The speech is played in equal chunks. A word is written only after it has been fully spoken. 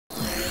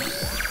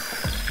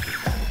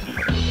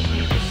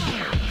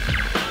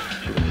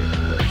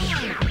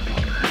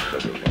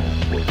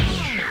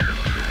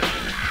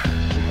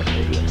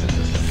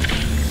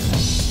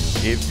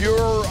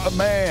you're a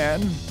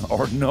man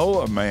or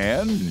know a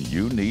man,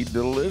 you need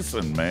to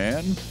listen,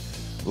 man.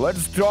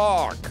 Let's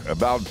talk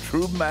about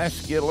true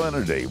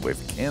masculinity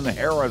with Ken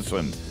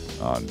Harrison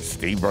on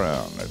Steve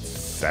Brown,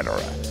 etc.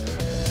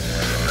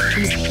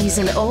 He's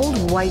an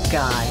old white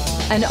guy,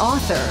 an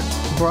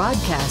author,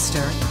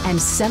 broadcaster, and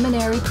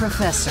seminary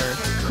professor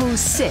who's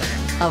sick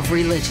of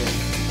religion.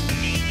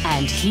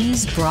 And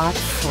he's brought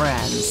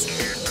friends.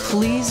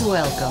 Please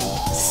welcome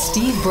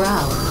Steve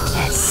Brown,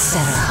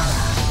 etc.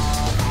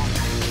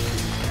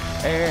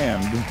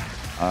 And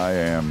I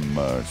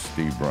am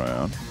Steve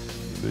Brown,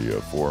 the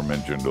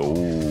aforementioned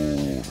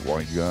old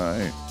white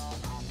guy,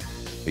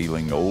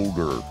 feeling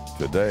older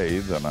today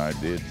than I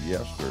did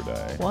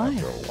yesterday. Why?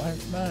 After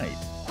last night.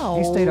 Oh,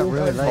 You stayed up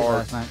really late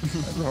last night.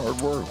 That's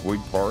hard work. We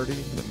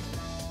partied. And,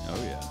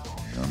 Oh, yeah.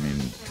 I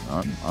mean,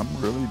 I'm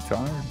really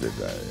tired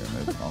today,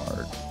 and it's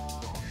hard.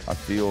 I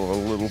feel a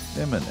little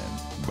feminine,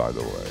 by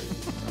the way.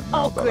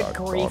 Now that good I've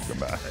grief. talked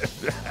about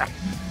it.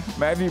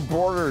 Matthew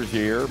Porter's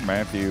here.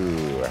 Matthew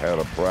had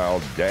a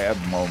proud dad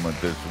moment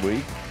this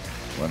week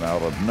when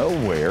out of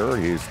nowhere,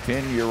 his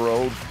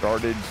 10-year-old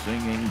started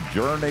singing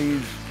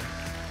Journey's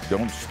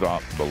Don't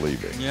Stop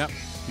Believing. Yep.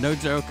 No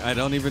joke. I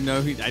didn't even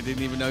know he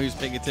was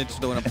paying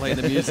attention to when I played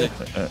the music.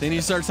 Then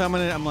he starts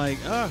humming it. I'm like,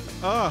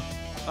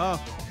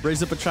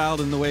 raise up a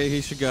child in the way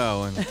he should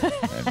go.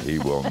 And he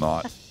will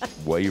not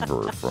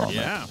waver from it.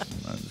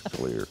 That's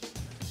clear.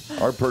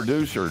 Our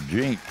producer,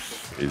 Jinx,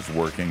 is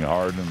working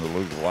hard in the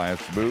Luke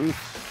Glass booth.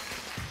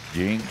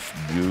 Jinx,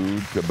 due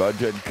to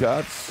budget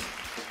cuts,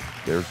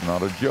 there's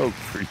not a joke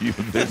for you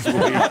this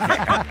week.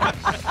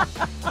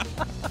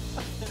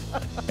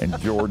 And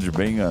George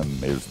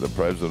Bingham is the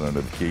president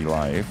of Key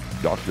Life.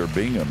 Dr.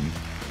 Bingham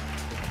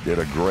did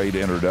a great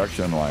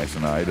introduction last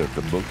night at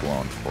the book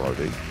launch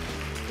party.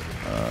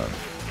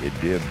 It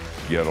did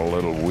get a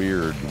little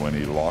weird when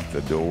he locked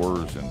the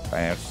doors and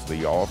passed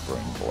the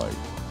offering plate.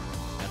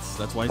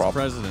 That's why he's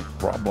president.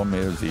 Problem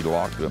is he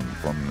locked them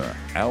from the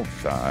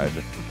outside,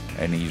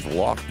 and he's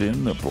locked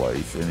in the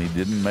place, and he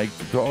didn't make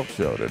the talk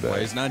show today. Why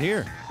he's not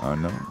here. I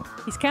know.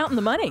 He's counting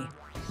the money.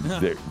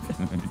 Yeah,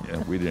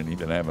 we didn't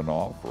even have an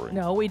offering.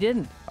 No, we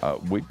didn't.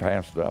 We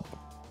passed up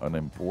an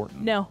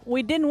important. No,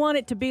 we didn't want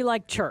it to be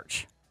like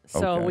church.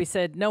 So Okay. we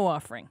said no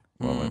offering.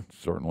 Well, it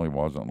certainly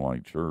wasn't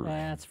like church.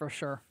 That's for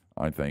sure.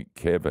 I think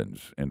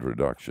Kevin's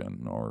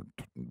introduction or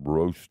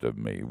roast of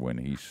me when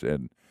he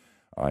said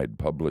I'd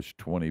published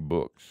 20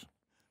 books.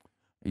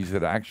 He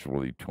said,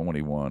 actually,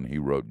 21. He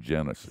wrote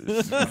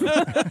Genesis.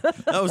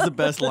 That was the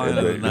best line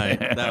of the night.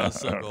 That was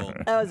so cool.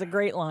 That was a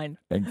great line.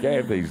 And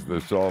Kathy's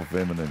the soft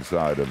feminine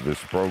side of this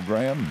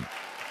program.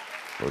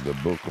 For the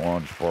book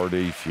launch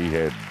party, she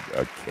had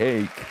a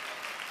cake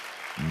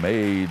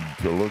made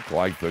to look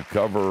like the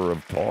cover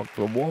of Talk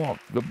the Walk,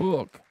 the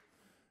book.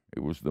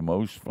 It was the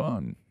most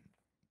fun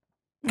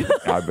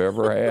I've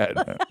ever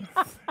had.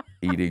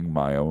 Eating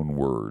my own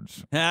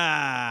words.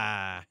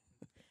 Ah.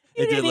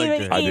 You didn't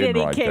even I eat didn't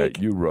any write cake.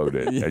 that. You wrote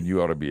it, and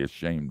you ought to be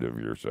ashamed of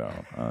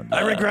yourself.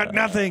 I regret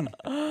nothing.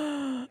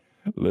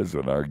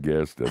 Listen, our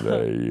guest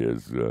today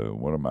is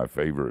one of my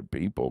favorite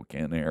people,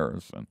 Ken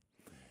Harrison.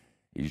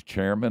 He's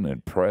chairman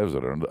and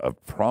president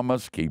of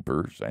Promise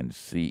Keepers and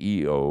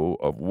CEO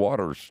of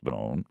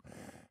WaterStone,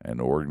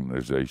 an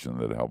organization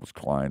that helps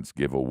clients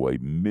give away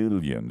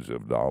millions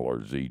of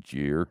dollars each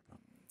year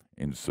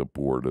in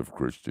support of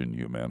Christian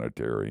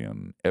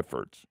humanitarian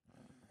efforts.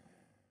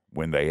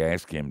 When they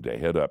asked him to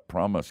head up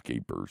Promise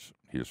Keepers,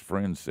 his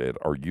friend said,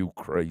 "Are you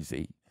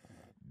crazy?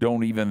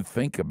 Don't even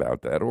think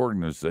about that.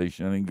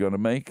 Organization ain't going to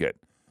make it."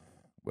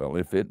 Well,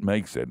 if it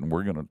makes it, and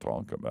we're going to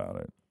talk about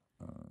it,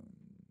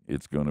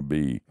 it's going to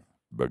be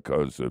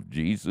because of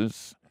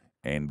Jesus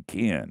and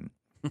Ken.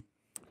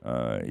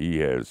 He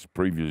has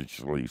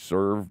previously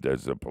served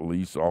as a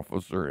police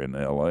officer in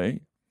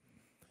L.A.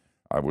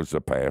 I was a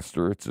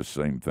pastor. It's the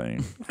same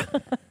thing.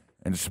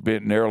 And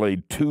spent nearly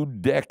 2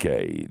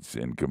 decades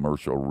in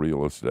commercial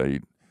real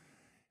estate.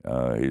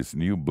 His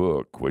new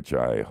book, which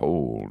I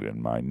hold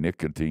in my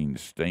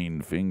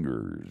nicotine-stained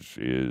fingers,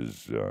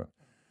 is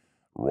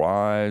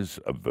Rise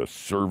of the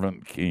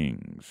Servant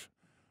Kings,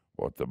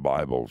 what the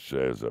Bible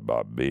says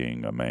about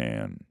being a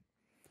man.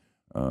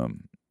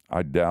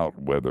 I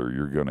doubt whether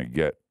you're going to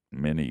get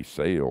many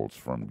sales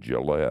from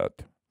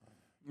Gillette.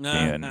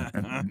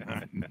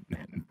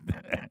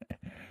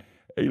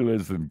 Hey,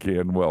 listen,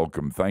 Ken,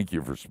 welcome. Thank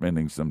you for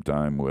spending some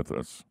time with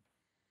us.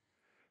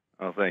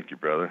 Oh, thank you,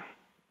 brother.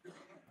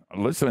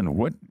 Listen,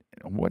 what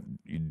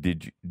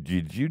did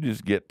you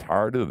just get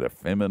tired of the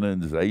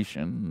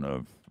feminization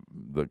of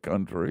the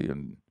country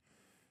and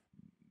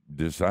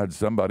decide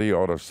somebody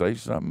ought to say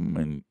something,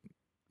 and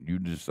you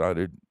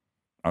decided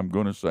I'm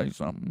going to say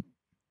something?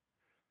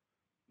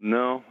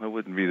 No, I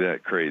wouldn't be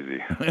that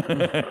crazy.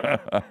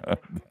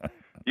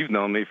 You've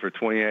known me for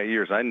 28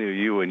 years. I knew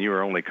you when you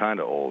were only kind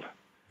of old.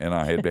 And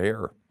I had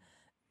hair.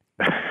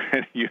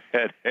 You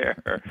had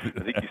hair. I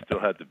think you still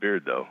had the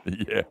beard, though.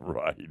 Yeah,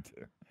 right.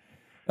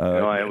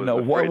 I was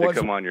afraid to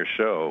come on your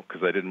show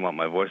because I didn't want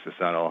my voice to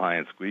sound all high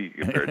and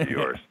squeaky compared to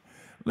yours.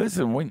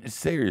 Listen,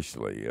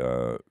 seriously,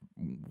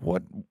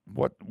 what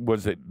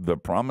was it? The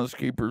Promise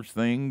Keepers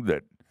thing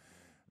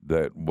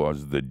that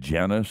was the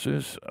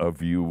genesis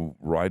of you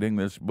writing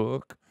this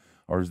book,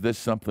 or is this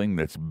something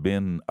that's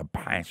been a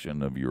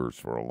passion of yours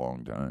for a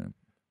long time?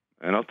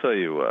 And I'll tell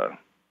you a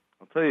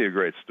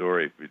great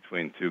story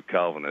between two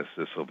Calvinists.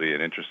 This will be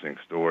an interesting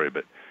story,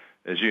 but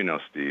as you know,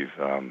 Steve,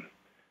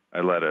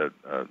 I led an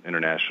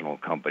international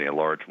company, a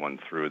large one,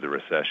 through the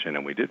recession,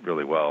 and we did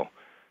really well.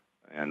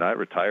 And I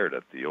retired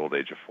at the old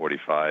age of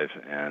 45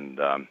 and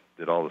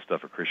did all the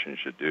stuff a Christian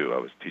should do. I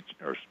was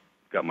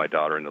got my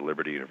daughter into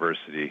Liberty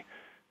University.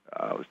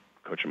 I was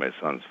coaching my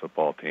son's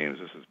football teams.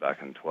 This was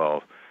back in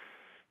 12.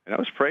 And I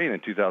was praying in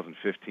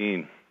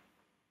 2015,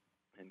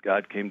 and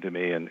God came to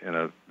me in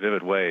a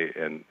vivid way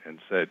and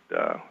said,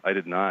 I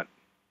did not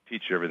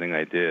teach you everything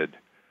I did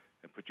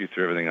and put you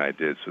through everything I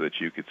did so that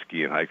you could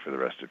ski and hike for the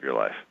rest of your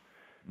life.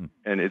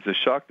 And it's a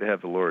shock to have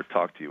the Lord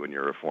talk to you when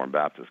you're a Reformed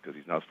Baptist, because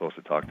he's not supposed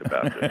to talk to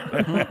Baptists.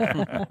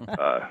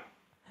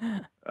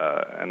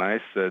 And I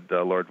said,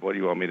 Lord, what do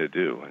you want me to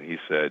do? And he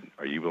said,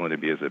 are you willing to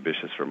be as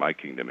ambitious for my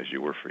kingdom as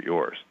you were for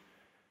yours?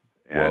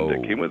 And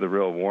it came with a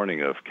real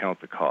warning of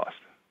count the cost.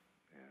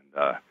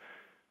 And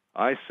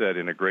I said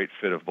in a great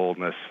fit of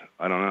boldness,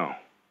 I don't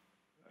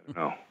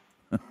know.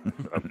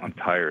 I'm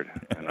tired.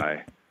 And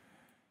I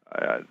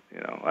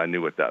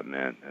knew what that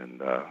meant.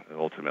 And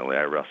ultimately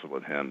I wrestled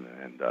with him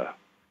and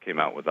came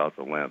out without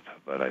the limp.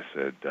 But I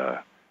said,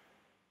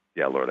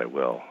 yeah, Lord, I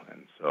will.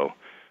 And so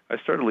I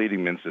started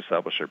leading men's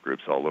discipleship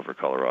groups all over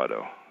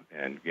Colorado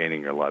and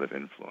gaining a lot of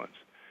influence.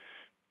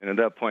 And at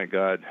that point,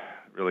 God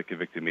really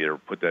convicted me to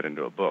put that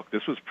into a book.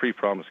 This was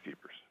pre-Promise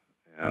Keepers.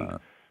 And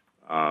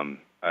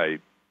I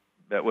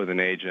met with an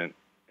agent,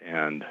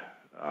 and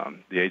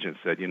the agent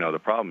said, the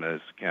problem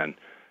is, Ken,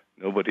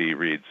 nobody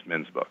reads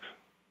men's books.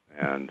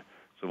 And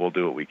so we'll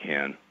do what we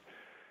can.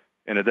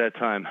 And at that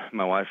time,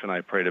 my wife and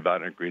I prayed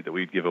about it and agreed that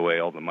we'd give away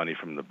all the money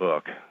from the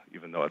book,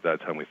 even though at that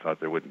time we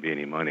thought there wouldn't be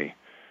any money.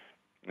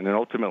 And then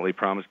ultimately,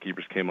 Promise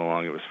Keepers came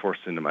along. It was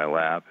forced into my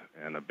lap,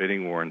 and a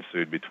bidding war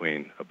ensued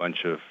between a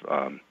bunch of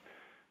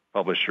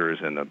publishers,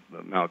 and the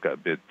amount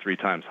got bid 3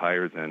 times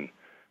higher than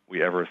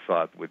we ever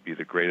thought would be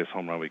the greatest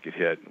home run we could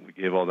hit. And we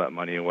gave all that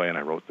money away, and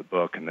I wrote the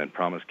book, and then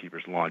Promise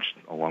Keepers launched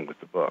along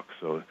with the book.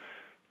 So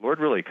the Lord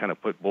really kind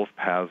of put both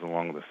paths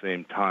along at the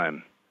same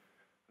time.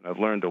 And I've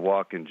learned to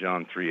walk in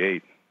John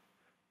 3:8,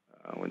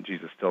 when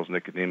Jesus tells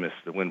Nicodemus,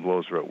 the wind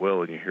blows where it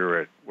will, and you hear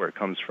it where it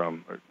comes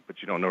from,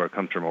 but you don't know where it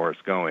comes from or where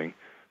it's going.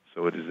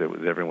 So it is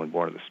with everyone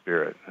born of the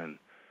Spirit. And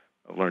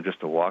I've learned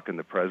just to walk in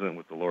the present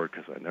with the Lord,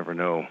 because I never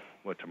know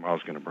what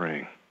tomorrow's going to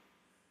bring.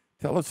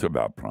 Tell us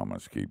about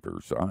Promise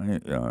Keepers.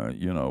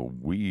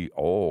 We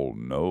all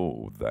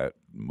know that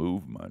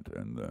movement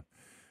and the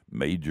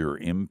major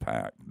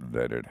impact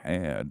that it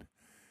had.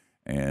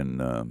 And,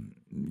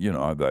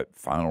 that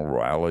final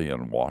rally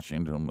in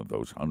Washington with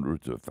those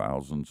hundreds of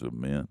thousands of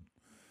men.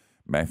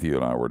 Matthew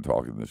and I were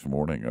talking this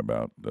morning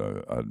about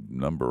a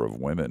number of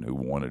women who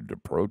wanted to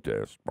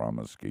protest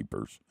Promise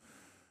Keepers,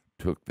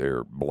 took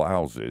their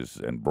blouses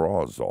and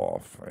bras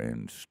off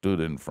and stood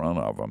in front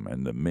of them.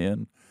 And the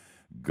men,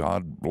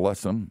 God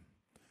bless them,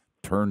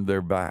 turned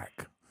their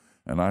back.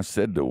 And I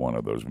said to one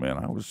of those men,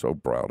 I was so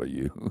proud of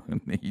you.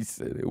 And he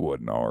said, it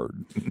wasn't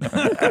hard.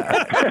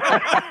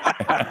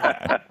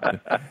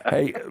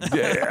 Hey,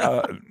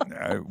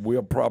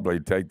 we'll probably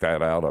take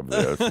that out of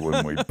this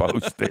when we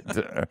post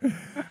it.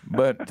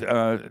 But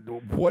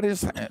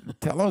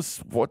tell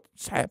us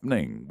what's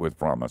happening with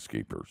Promise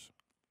Keepers.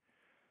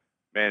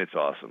 Man, it's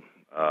awesome.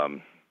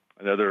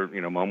 Another,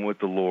 moment with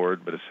the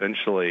Lord, but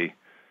essentially,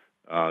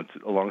 a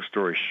long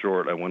story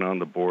short, I went on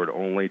the board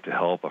only to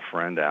help a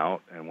friend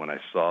out, and when I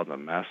saw the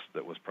mess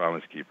that was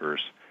Promise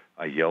Keepers,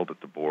 I yelled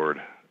at the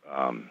board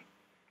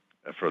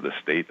for the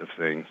state of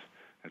things,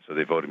 and so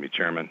they voted me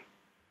chairman.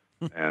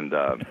 And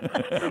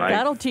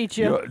that'll teach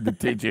you. To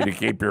teach you to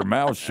keep your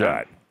mouth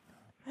shut.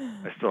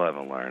 I still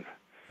haven't learned.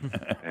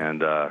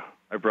 And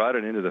I brought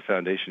it into the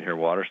foundation here,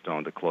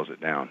 WaterStone, to close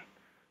it down.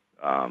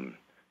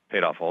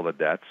 Paid off all the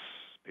debts,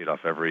 paid off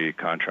every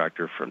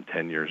contractor from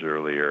 10 years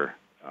earlier,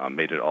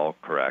 made it all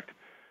correct.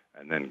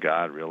 And then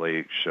God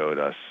really showed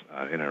us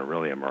in a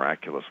really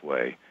miraculous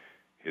way.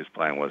 His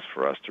plan was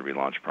for us to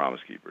relaunch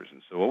Promise Keepers.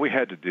 And so what we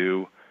had to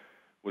do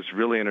was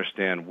really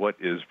understand what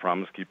is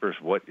Promise Keepers,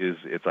 what is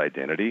its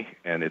identity,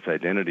 and its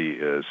identity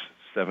is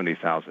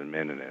 70,000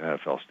 men in an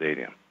NFL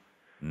stadium.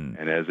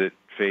 And as it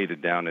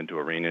faded down into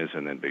arenas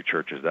and then big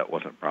churches, that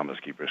wasn't Promise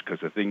Keepers,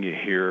 because the thing you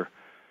hear,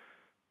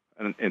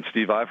 and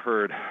Steve, I've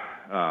heard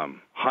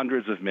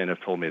hundreds of men have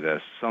told me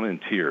this, some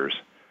in tears.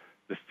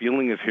 The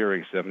feeling of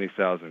hearing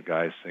 70,000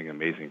 guys sing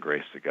Amazing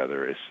Grace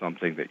together is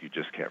something that you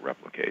just can't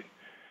replicate.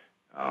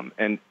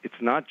 And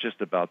it's not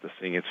just about the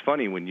singing. It's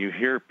funny, when you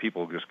hear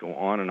people just go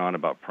on and on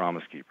about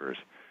Promise Keepers,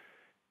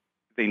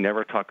 they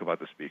never talk about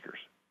the speakers.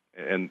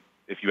 And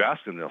if you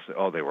ask them, they'll say,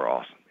 oh, they were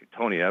awesome.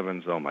 Tony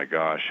Evans, oh my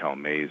gosh, how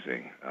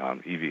amazing.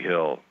 Evie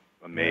Hill,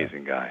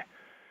 amazing guy.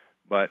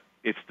 But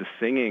it's the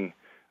singing,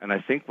 and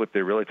I think what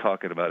they're really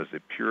talking about is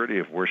the purity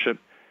of worship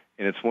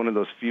And it's one of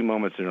those few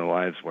moments in their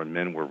lives where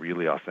men were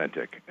really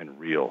authentic and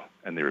real,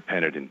 and they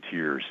repented in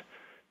tears.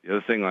 The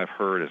other thing I've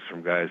heard is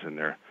from guys in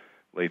their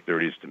late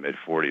 30s to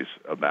mid-40s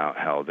about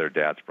how their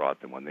dads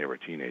brought them when they were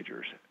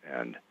teenagers,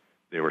 and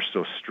they were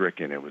so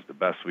stricken. It was the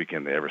best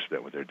weekend they ever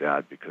spent with their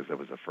dad because it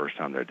was the first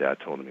time their dad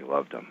told them he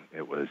loved them.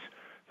 It was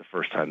the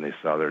first time they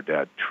saw their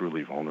dad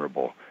truly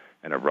vulnerable,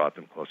 and it brought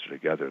them closer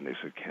together. And they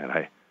said, Ken,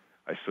 I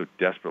so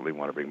desperately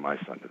want to bring my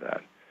son to that.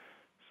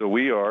 So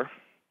we are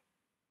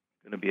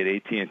going to be at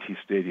AT&T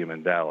Stadium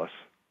in Dallas,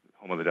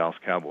 home of the Dallas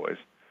Cowboys,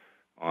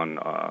 on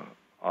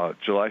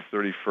July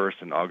 31st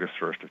and August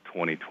 1st of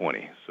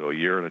 2020. So a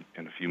year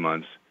and a few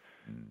months.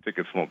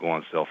 Tickets won't go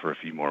on sale for a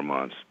few more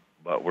months,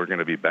 but we're going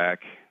to be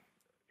back,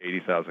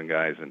 80,000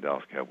 guys in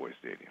Dallas Cowboys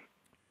Stadium.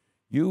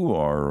 You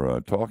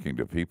are talking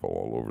to people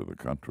all over the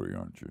country,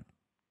 aren't you?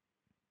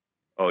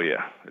 Oh,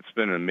 yeah. It's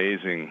been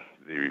amazing,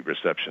 the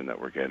reception that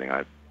we're getting.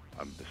 I've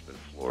just been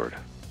floored.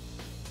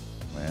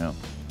 Well,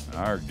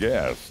 our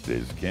guest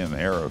is Ken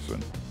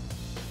Harrison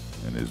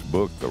in his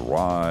book, The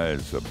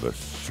Rise of the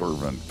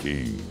Servant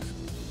Kings.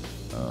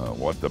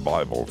 What the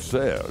Bible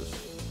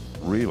says,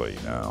 really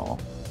now,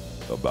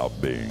 about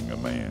being a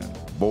man.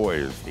 Boy,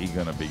 is he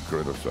going to be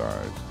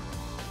criticized.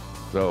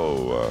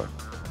 So,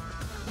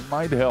 it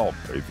might help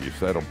if you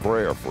said a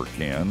prayer for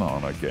Ken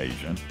on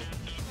occasion.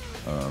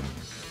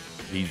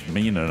 He's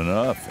mean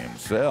enough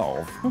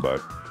himself,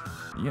 but,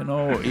 you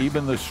know,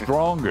 even the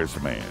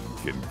strongest man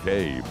can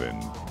cave in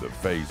the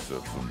face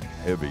of some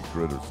heavy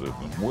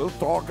criticism. We'll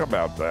talk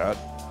about that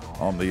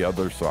on the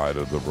other side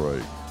of the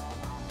break.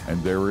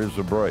 And there is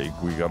a break.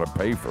 We got to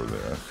pay for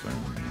this.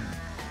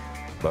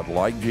 But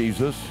like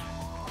Jesus,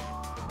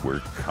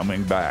 we're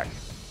coming back,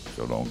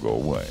 so don't go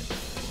away.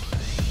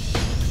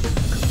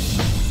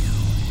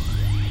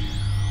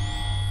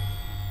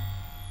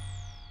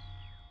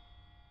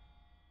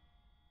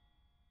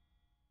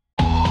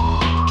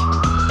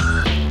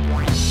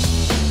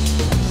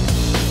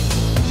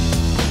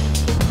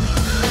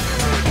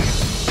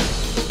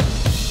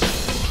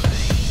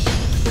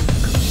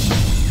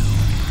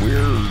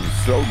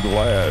 So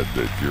glad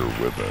that you're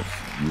with us.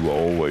 You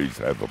always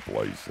have a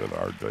place at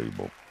our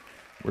table.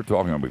 We're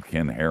talking with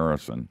Ken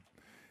Harrison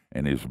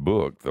and his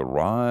book, The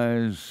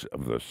Rise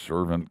of the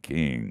Servant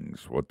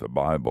Kings, what the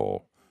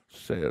Bible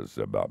says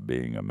about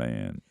being a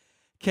man.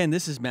 Ken,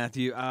 this is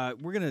Matthew.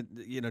 We're going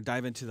to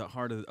dive into the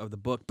heart of the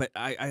book, but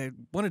I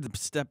wanted to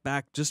step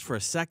back just for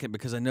a second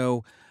because I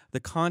know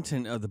the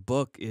content of the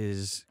book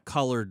is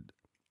colored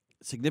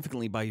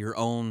significantly by your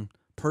own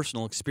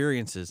personal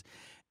experiences,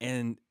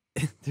 and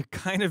they're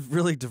kind of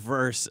really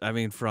diverse. I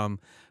mean, from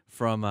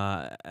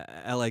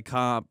L.A.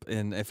 Cop,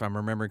 and if I'm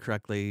remembering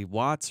correctly,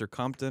 Watts or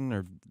Compton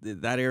or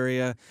that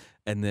area,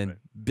 and then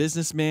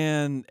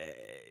businessman.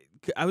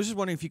 I was just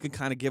wondering if you could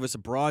kind of give us a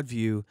broad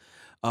view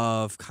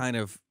of kind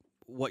of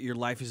what your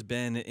life has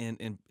been,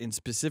 and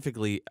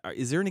specifically,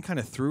 is there any kind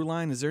of through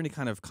line? Is there any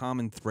kind of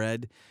common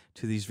thread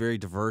to these very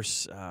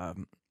diverse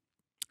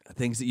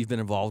things that you've been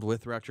involved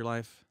with throughout your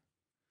life?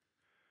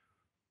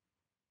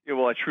 Yeah,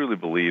 well, I truly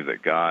believe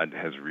that God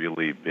has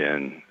really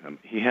been,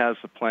 he has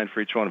a plan for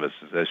each one of us.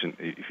 It says in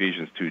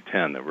Ephesians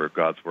 2:10 that we're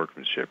God's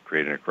workmanship,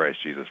 created in Christ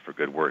Jesus for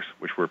good works,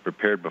 which were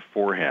prepared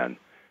beforehand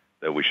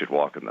that we should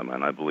walk in them.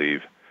 And I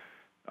believe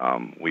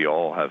we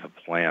all have a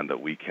plan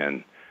that we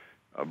can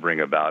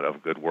bring about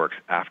of good works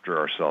after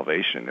our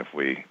salvation if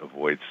we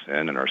avoid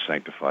sin and are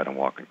sanctified and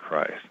walk in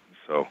Christ.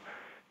 So,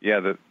 yeah,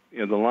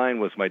 the line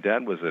was, my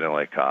dad was an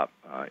LA cop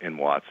in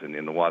Watts, and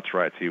in the Watts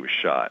riots he was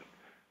shot.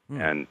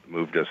 And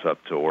moved us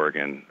up to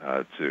Oregon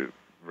to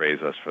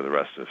raise us for the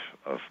rest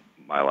of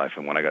my life.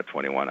 And when I got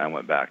 21, I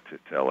went back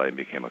to L.A. and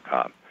became a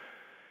cop.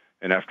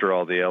 And after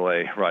all the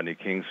L.A. Rodney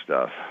King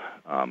stuff,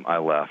 I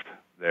left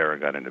there and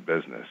got into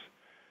business.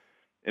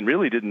 And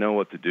really didn't know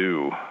what to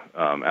do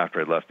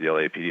after I left the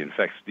LAPD. In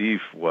fact, Steve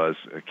was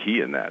a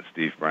key in that.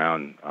 Steve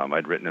Brown,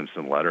 I'd written him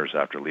some letters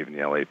after leaving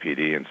the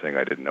LAPD and saying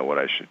I didn't know what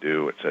I should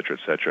do, et cetera,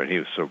 et cetera. And he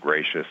was so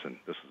gracious, and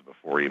this was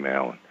before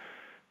email,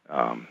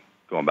 and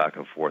going back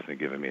and forth and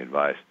giving me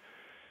advice.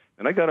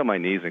 And I got on my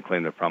knees and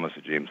claimed the promise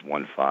of James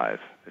 1:5.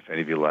 If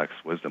any of you lacks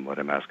wisdom, let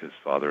him ask his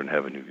Father in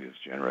heaven who gives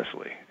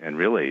generously. And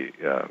really,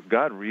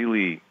 God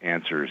really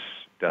answers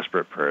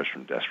desperate prayers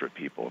from desperate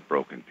people,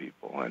 broken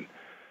people.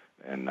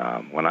 And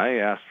when I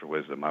asked for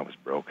wisdom, I was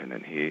broken,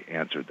 and he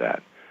answered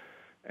that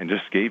and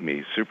just gave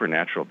me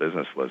supernatural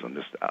business wisdom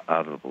just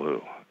out of the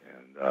blue.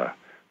 And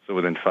so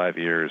within 5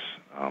 years,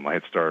 I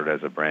had started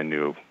as a brand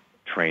new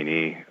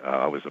trainee.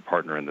 I was a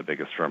partner in the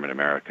biggest firm in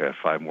America.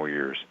 5 more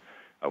years,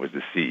 I was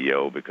the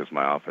CEO because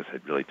my office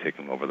had really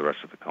taken over the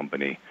rest of the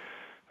company,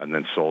 and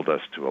then sold us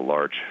to a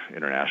large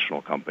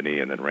international company,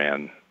 and then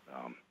ran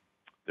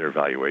their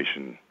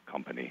valuation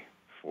company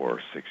for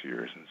 6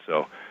 years. And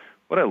so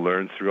what I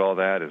learned through all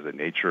that is the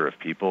nature of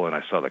people, and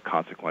I saw the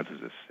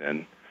consequences of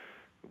sin.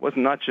 It was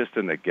not just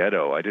in the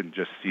ghetto. I didn't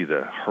just see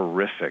the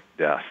horrific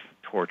death,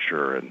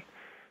 torture, and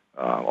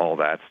all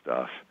that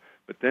stuff.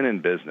 But then in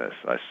business,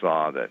 I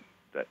saw that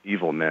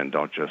evil men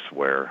don't just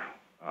wear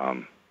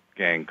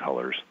gang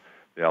colors.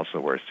 They also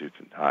wear suits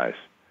and ties.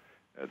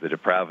 the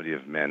depravity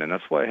of men. And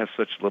that's why I have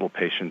such little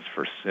patience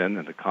for sin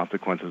and the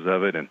consequences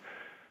of it. And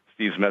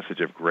Steve's message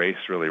of grace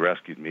really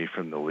rescued me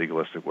from the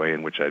legalistic way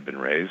in which I'd been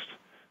raised.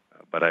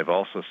 But I've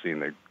also seen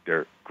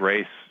that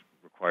grace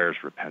requires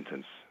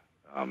repentance.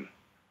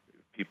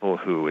 People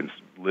who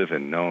live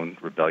in known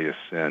rebellious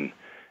sin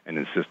and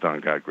insist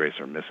on God's grace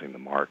are missing the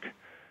mark.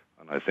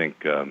 And I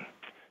think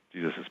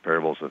Jesus'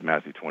 parables of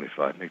Matthew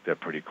 25 make that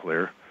pretty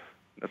clear.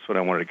 That's what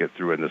I wanted to get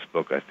through in this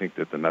book. I think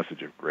that the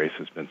message of grace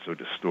has been so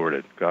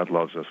distorted. God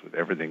loves us with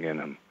everything in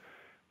him.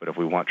 But if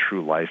we want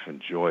true life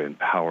and joy and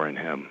power in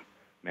him,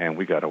 man,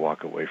 we got to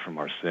walk away from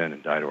our sin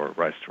and die to our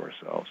rights to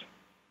ourselves.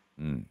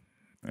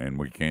 And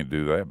we can't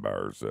do that by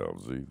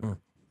ourselves either.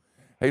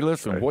 Hey,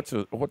 listen, right.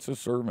 What's a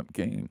servant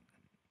king?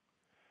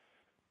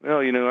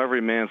 Well,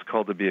 every man's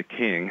called to be a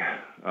king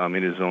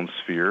in his own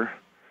sphere.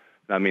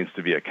 That means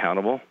to be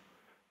accountable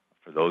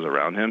for those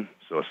around him.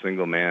 So a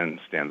single man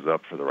stands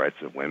up for the rights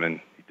of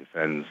women. He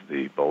defends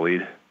the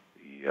bullied.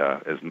 He,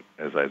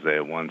 as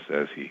Isaiah 1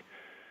 says, he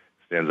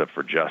stands up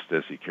for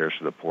justice. He cares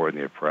for the poor and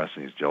the oppressed,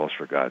 and he's jealous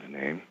for God's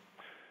name.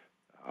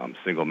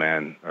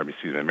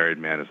 Married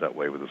man is that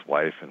way with his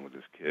wife and with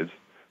his kids.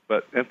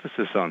 But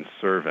emphasis on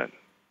servant.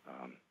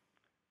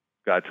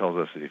 God tells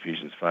us in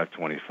Ephesians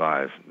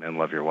 5:25, men,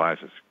 love your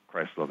wives as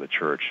Christ loved the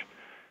church.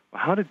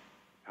 Well, how did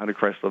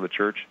Christ love the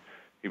church?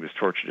 He was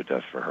tortured to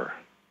death for her.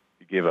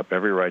 He gave up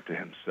every right to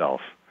himself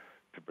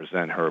to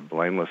present her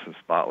blameless and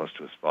spotless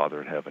to his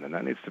Father in heaven. And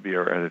that needs to be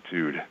our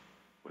attitude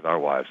with our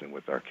wives and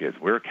with our kids.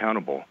 We're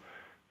accountable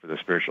for the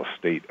spiritual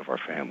state of our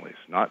families,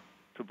 not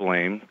to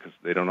blame because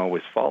they don't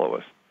always follow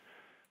us,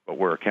 but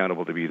we're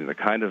accountable to be the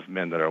kind of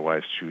men that our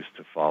wives choose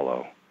to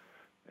follow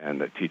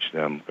and that teach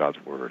them God's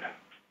word.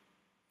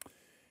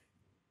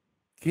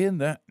 Ken,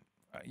 that,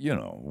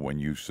 when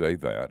you say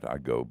that, I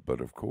go, but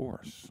of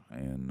course.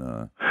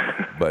 And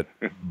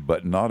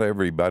but not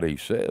everybody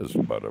says,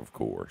 but of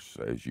course.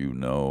 As you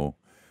know,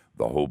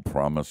 the whole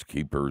Promise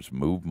Keepers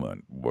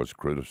movement was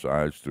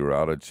criticized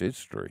throughout its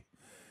history.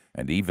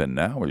 And even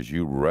now, as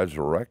you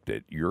resurrect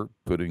it, you're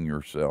putting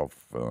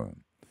yourself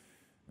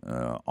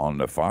on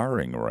the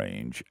firing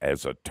range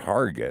as a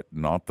target,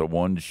 not the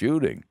one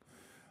shooting.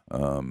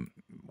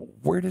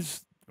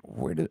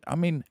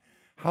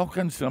 How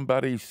can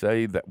somebody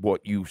say that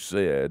what you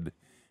said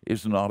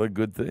is not a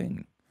good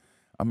thing?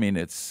 I mean,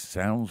 it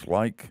sounds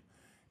like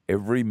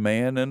every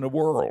man in the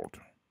world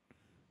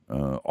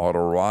ought to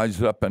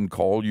rise up and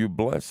call you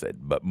blessed.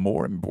 But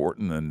more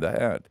important than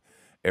that,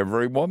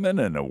 every woman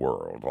in the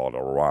world ought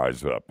to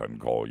rise up and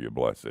call you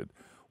blessed.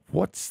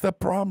 What's the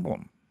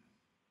problem?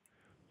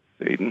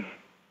 Satan.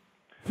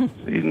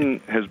 Satan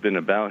has been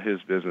about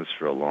his business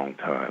for a long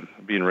time.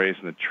 Being raised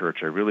in the church,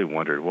 I really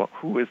wondered,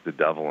 who is the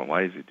devil and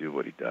why does he do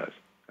what he does?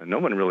 And no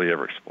one really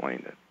ever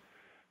explained it.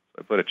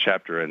 So I put a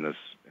chapter in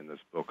this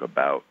book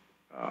about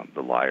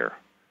the liar.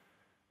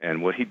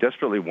 And what he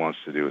desperately wants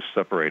to do is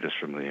separate us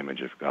from the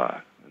image of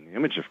God. And the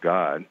image of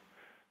God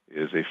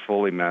is a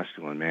fully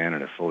masculine man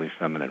and a fully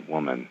feminine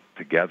woman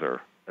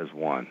together as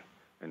one.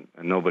 And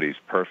nobody's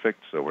perfect,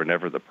 so we're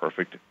never the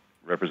perfect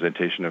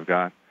representation of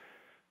God.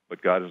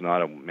 But God is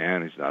not a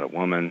man, he's not a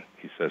woman.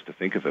 He says to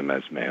think of him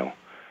as male.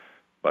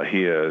 But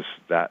he is,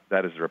 that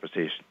is the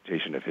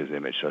representation of his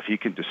image. So if he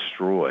can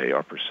destroy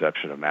our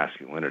perception of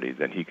masculinity,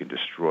 then he can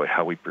destroy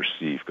how we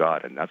perceive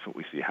God. And that's what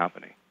we see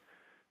happening.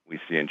 We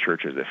see in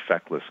churches a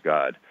feckless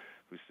God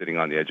who's sitting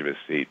on the edge of his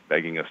seat,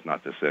 begging us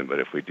not to sin, but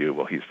if we do,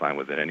 well, he's fine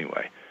with it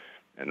anyway.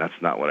 And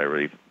that's not what I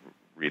really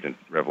read in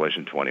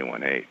Revelation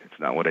 21:8. It's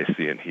not what I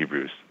see in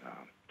Hebrews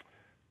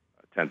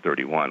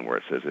 10:31, where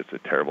it says it's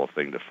a terrible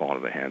thing to fall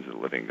into the hands of the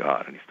living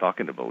God. And he's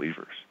talking to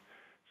believers.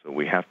 So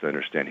we have to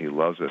understand he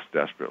loves us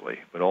desperately.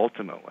 But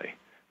ultimately,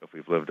 if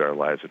we've lived our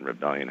lives in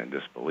rebellion and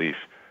disbelief,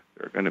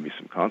 there are going to be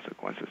some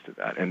consequences to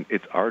that. And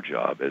it's our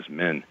job as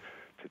men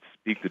to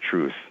speak the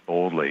truth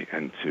boldly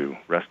and to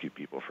rescue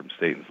people from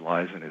Satan's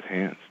lies in his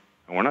hands.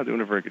 And we're not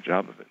doing a very good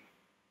job of it.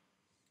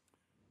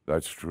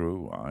 That's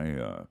true.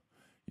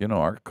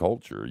 Our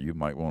culture, you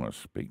might want to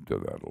speak to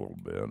that a little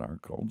bit. Our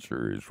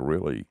culture has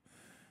really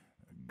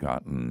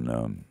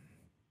gotten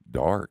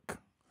dark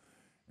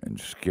and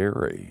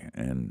scary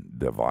and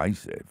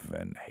divisive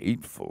and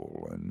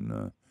hateful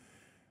and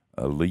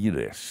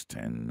elitist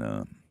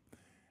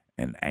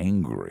and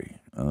angry.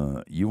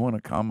 You want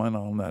to comment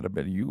on that a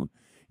bit?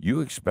 You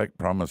expect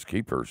Promise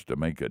Keepers to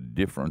make a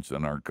difference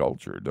in our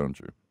culture, don't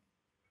you?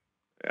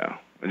 Yeah.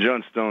 And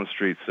John Stone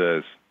Street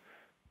says,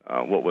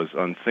 what was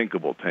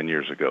unthinkable 10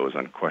 years ago is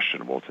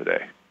unquestionable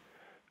today.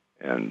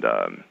 And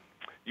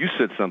you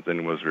said something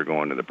as we were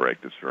going to the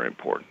break that's very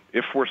important.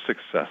 If we're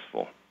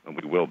successful, and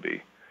we will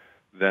be,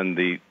 then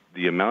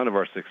the amount of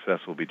our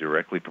success will be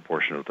directly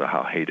proportional to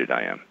how hated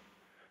I am.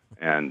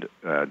 And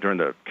during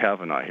the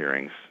Kavanaugh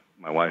hearings,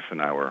 my wife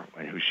and I were,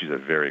 and she's a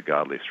very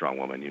godly, strong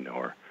woman, you know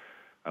her.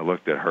 I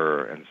looked at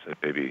her and said,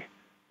 baby,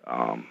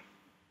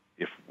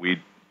 if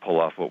we pull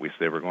off what we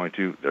say we're going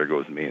to, there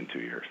goes me in 2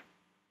 years.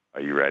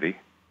 Are you ready?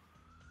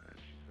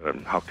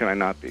 How can I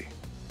not be?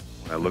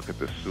 When I look at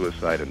the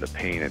suicide and the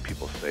pain in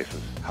people's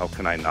faces, how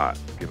can I not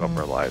give up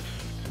our lives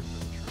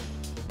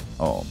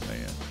Oh,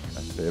 man,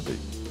 that's heavy.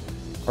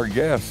 Our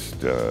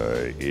guest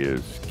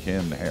is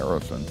Ken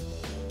Harrison,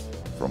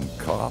 from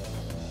cop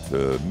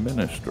to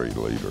ministry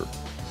leader.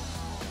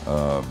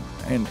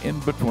 And in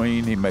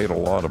between, he made a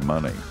lot of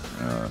money,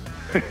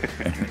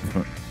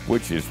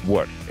 which is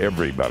what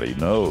everybody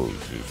knows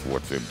is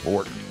what's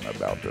important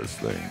about this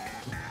thing.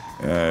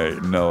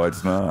 No,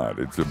 it's not.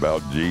 It's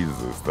about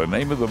Jesus. The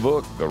name of the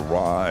book, The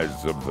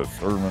Rise of the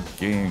Servant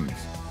Kings,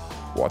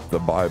 what the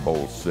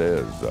Bible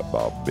says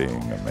about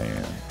being a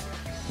man.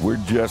 We're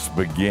just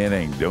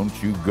beginning. Don't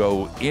you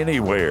go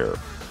anywhere.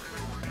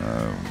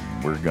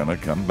 We're going to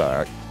come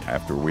back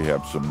after we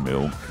have some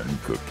milk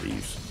and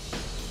cookies.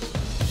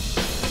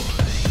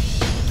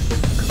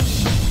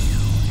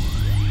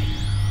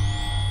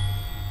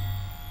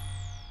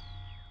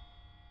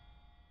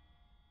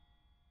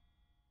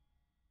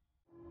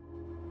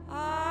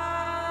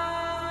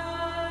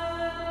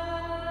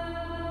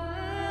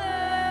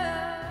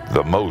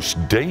 The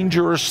most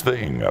dangerous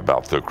thing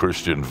about the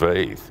Christian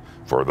faith,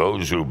 for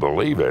those who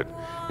believe it,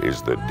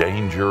 is the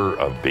danger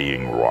of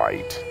being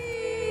right.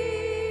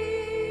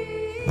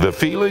 The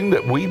feeling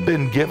that we've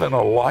been given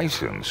a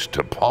license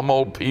to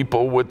pummel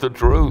people with the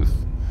truth,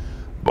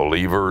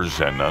 believers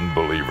and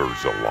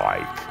unbelievers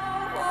alike.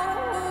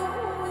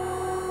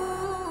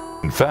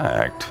 In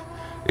fact,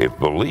 if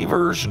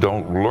believers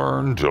don't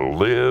learn to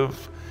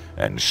live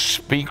and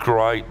speak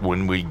right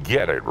when we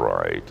get it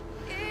right,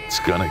 it's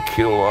going to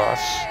kill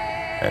us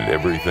and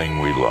everything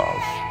we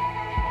love.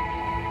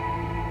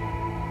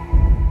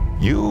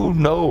 You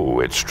know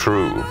it's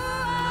true.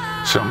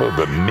 Some of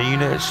the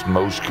meanest,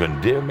 most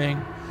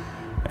condemning,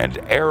 and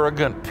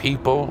arrogant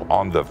people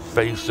on the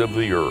face of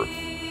the earth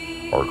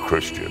are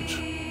Christians.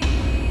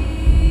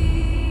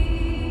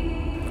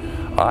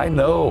 I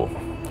know,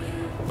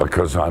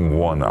 because I'm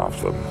one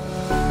of them.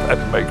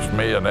 That makes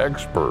me an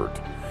expert.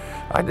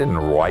 I didn't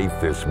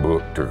write this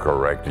book to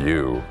correct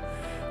you.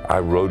 I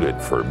wrote it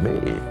for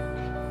me.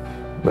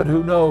 But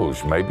who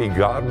knows, maybe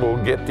God will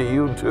get to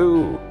you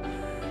too,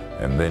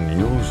 and then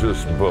use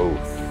us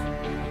both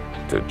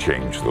to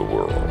change the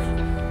world.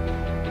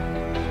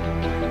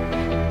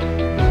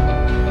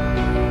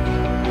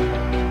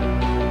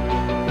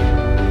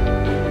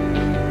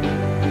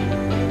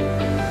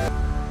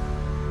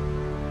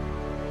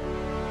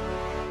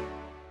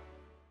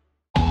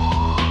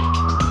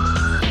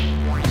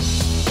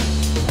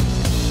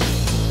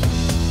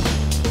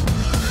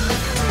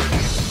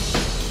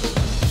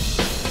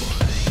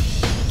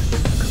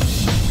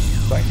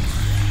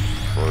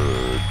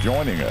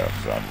 Joining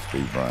us on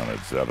Steve Brown,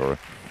 etc.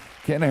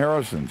 Ken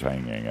Harrison's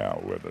hanging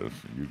out with us.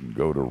 You can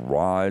go to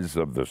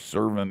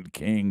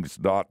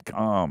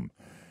riseoftheservantkings.com.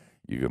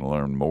 You can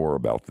learn more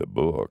about the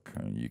book.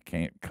 You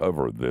can't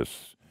cover the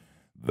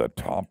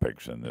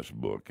topics in this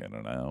book in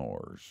an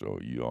hour, so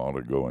you ought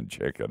to go and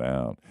check it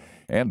out.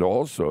 And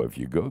also, if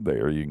you go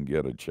there, you can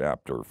get a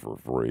chapter for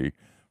free,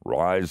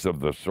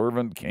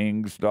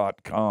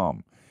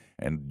 riseoftheservantkings.com.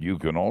 And you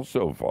can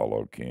also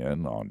follow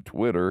Ken on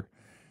Twitter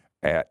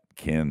at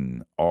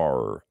Ken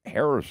R.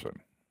 Harrison.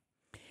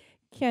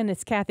 Ken,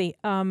 it's Kathy.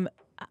 I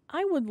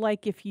would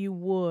like, if you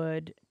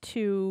would,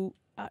 to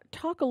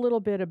talk a little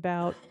bit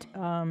about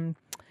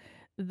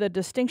the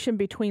distinction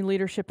between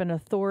leadership and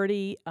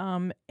authority.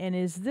 And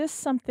is this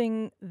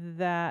something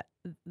that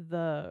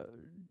the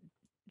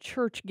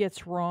church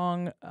gets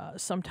wrong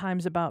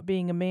sometimes about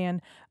being a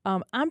man?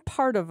 I'm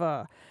part of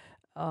a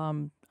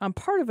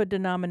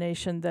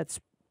denomination that's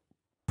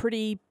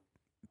pretty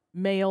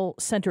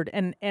male-centered,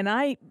 and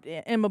I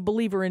am a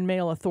believer in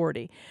male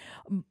authority.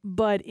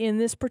 But in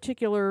this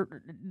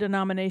particular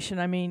denomination,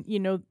 I mean, you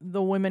know,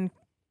 the women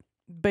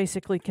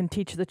basically can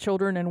teach the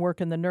children and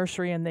work in the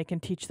nursery, and they can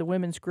teach the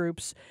women's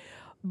groups.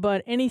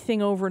 But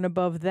anything over and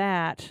above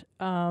that,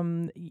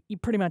 you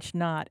pretty much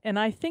not. And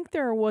I think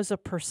there was a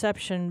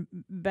perception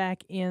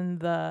back in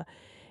the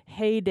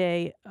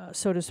heyday,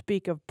 so to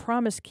speak, of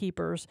Promise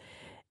Keepers,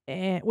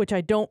 which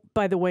I don't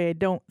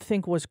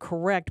think was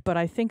correct, but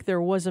I think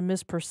there was a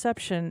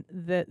misperception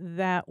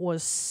that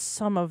was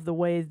some of the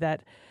way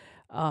that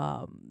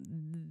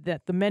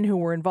that the men who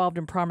were involved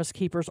in Promise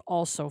Keepers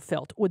also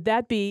felt. Would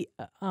that be?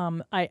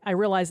 I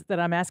realize that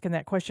I'm asking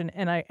that question,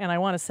 and I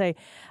want to say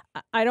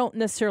I don't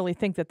necessarily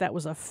think that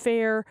was a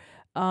fair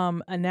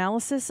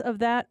analysis of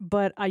that,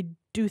 but I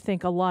do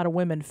think a lot of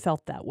women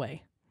felt that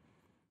way.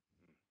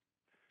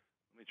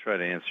 Try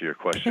to answer your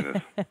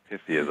question as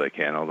pithy as I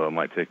can, although it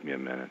might take me a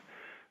minute.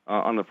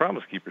 On the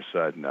Promise Keepers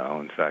side, no.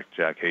 In fact,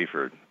 Jack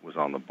Hayford was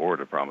on the board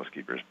of Promise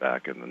Keepers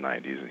back in the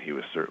 90s, and he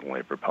was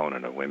certainly a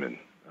proponent of women.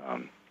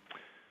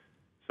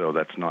 So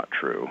that's not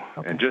true.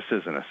 Okay. And just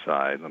as an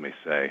aside, let me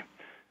say,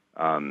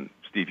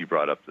 Steve, you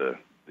brought up the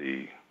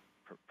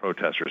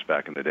protesters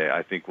back in the day.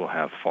 I think we'll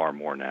have far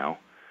more now.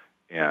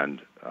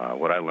 And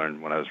what I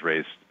learned when I was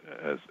raised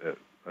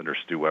under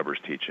Stu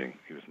Weber's teaching,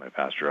 he was my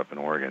pastor up in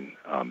Oregon,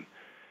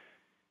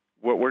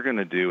 what we're going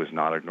to do is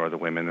not ignore the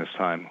women this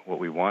time. What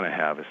we want to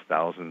have is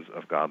thousands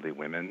of godly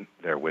women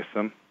there with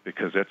them,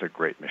 because that's a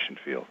great mission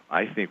field.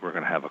 I think we're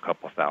going to have a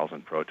couple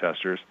thousand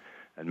protesters,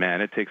 and man,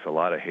 it takes a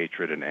lot of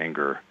hatred and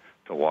anger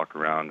to to walk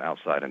around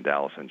outside in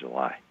Dallas in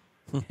July.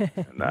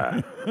 And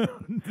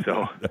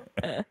so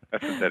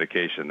that's a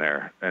dedication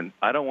there. And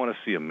I don't want to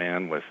see a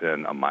man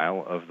within a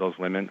mile of those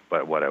women,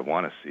 but what I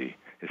want to see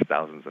is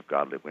thousands of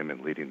godly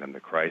women leading them to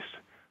Christ.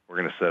 We're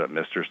going to set up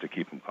misters to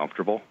keep them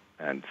comfortable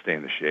and stay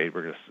in the shade.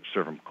 We're going to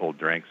serve them cold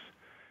drinks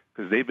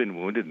because they've been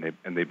wounded,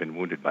 and they've been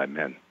wounded by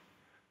men.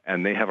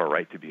 And they have a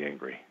right to be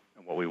angry.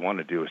 And what we want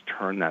to do is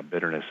turn that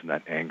bitterness and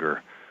that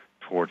anger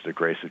towards the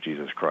grace of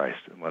Jesus Christ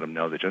and let them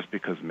know that just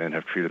because men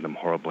have treated them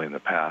horribly in the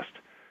past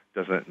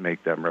doesn't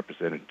make them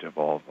representative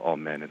of all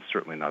men, and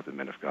certainly not the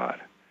men of God.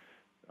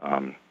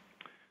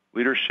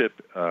 Leadership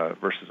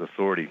versus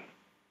authority.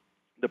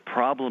 The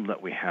problem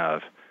that we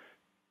have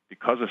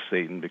because of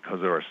Satan, because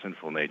of our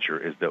sinful nature,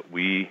 is that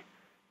we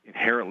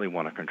inherently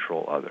want to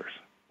control others.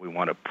 We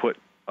want to put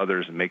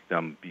others and make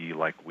them be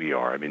like we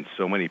are. I mean,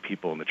 so many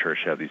people in the church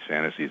have these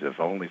fantasies. If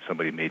only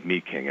somebody made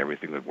me king,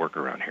 everything would work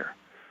around here.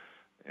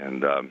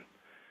 And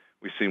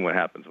we've seen what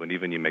happens when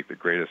even you make the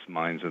greatest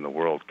minds in the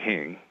world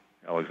king.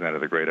 Alexander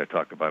the Great, I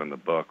talk about in the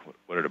book.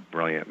 What a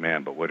brilliant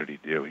man, but what did he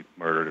do? He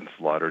murdered and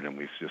slaughtered, and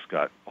we've just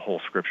got a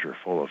whole scripture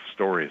full of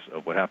stories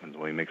of what happens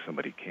when we make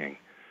somebody king.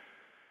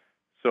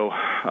 So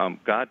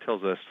God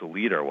tells us to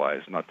lead our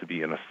wives, not to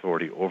be an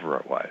authority over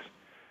our wives.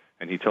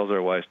 And he tells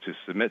our wives to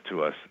submit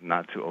to us,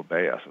 not to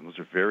obey us. And those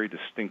are very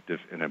distinctive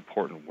and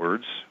important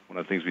words. One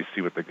of the things we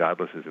see with the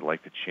godless is they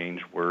like to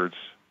change words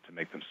to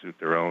make them suit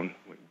their own.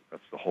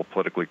 That's the whole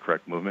politically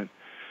correct movement.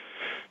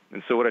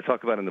 And so what I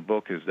talk about in the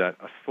book is that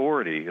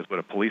authority is what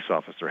a police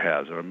officer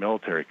has or a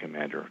military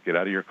commander. Get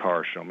out of your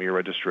car, show me your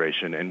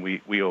registration, and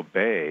we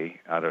obey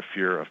out of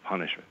fear of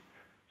punishment.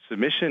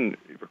 Submission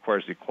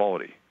requires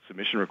equality.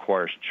 Submission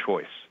requires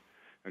choice.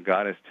 And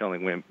God is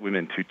telling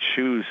women to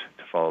choose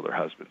to follow their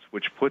husbands,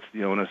 which puts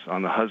the onus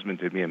on the husband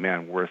to be a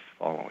man worth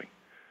following.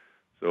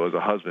 So as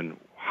a husband,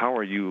 how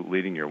are you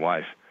leading your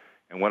wife?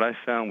 And what I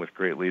found with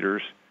great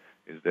leaders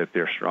is that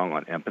they're strong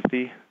on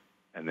empathy,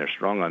 and they're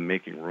strong on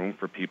making room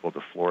for people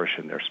to flourish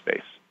in their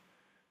space.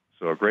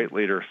 So a great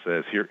leader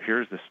says,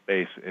 here's the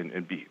space,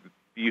 and be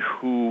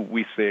who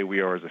we say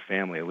we are as a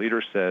family. A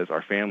leader says,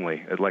 our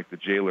family, like the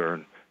jailer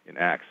in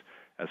Acts,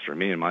 as for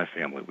me and my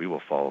family, we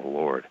will follow the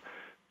Lord.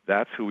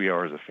 That's who we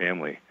are as a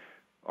family.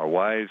 Our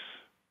wives,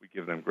 we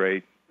give them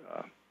great,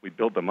 we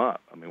build them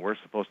up. I mean, we're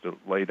supposed to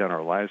lay down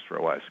our lives for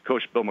our wives.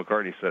 Coach Bill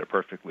McCartney said it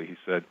perfectly. He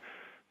said,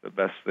 the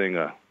best thing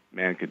a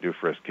man can do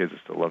for his kids is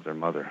to love their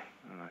mother.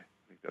 And I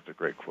think that's a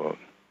great quote.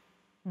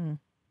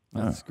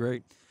 That's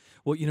great.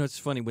 Well, you know, it's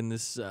funny when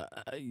this,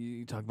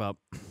 you talk about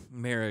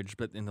marriage,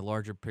 but in the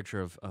larger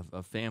picture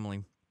of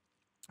family,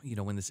 you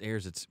know, when this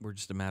airs, we're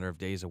just a matter of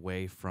days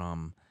away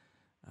from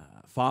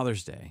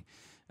Father's Day.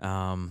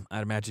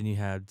 I'd imagine you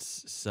had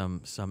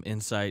some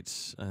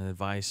insights and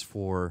advice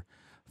for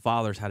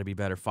fathers, how to be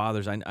better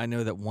fathers. I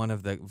know that one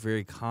of the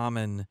very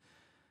common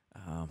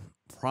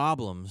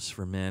problems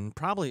for men,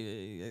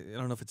 probably, I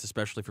don't know if it's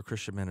especially for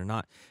Christian men or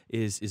not,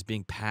 is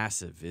being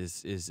passive,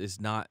 is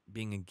not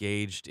being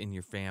engaged in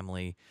your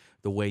family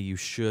the way you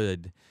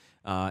should.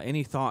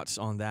 Any thoughts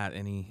on that?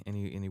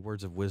 Any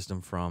words of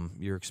wisdom from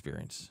your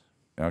experience?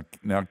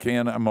 Now,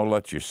 Ken, I'm going to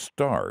let you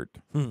start.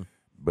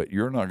 But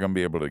you're not going to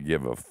be able to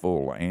give a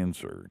full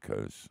answer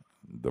because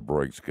the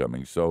break's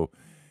coming. So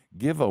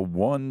give a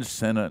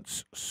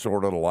one-sentence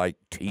sort of like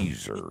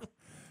teaser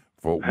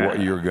for what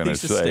you're going to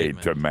say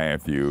to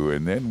Matthew,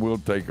 and then we'll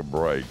take a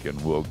break,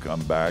 and we'll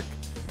come back,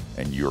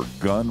 and your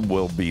gun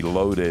will be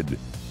loaded,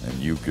 and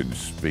you can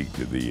speak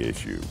to the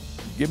issue.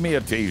 Give me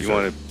a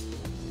teaser.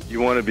 You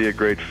want to be a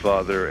great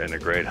father and a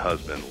great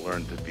husband.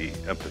 Learn to be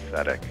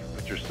empathetic.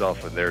 Put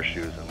yourself in their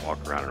shoes and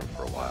walk around them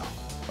for a while.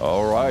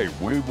 All right,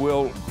 we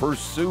will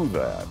pursue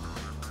that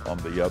on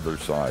the other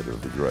side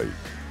of the break,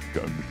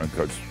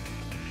 because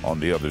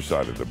on the other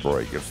side of the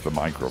break, it's the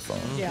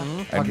microphone. Yeah.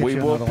 And we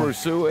will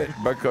pursue it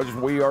because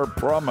we are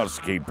promise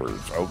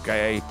keepers,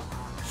 okay?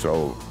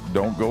 So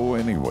don't go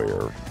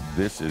anywhere.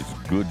 This is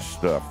good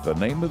stuff. The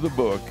name of the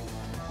book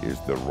is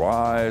The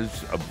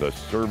Rise of the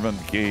Servant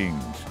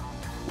Kings,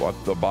 what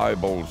the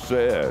Bible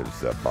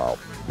says about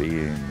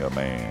being a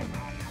man.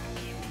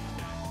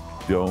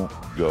 Don't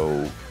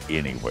go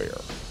anywhere.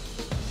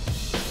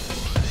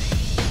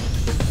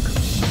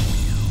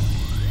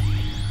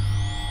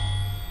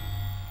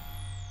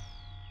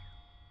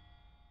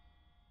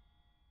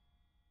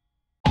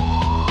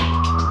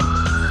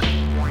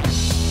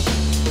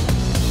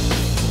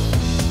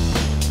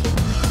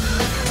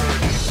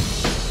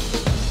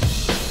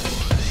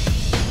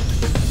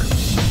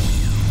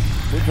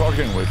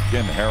 Talking with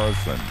Ken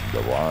Harrison,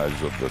 The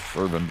Rise of the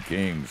Servant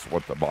Kings,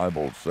 what the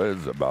Bible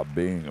says about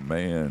being a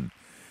man.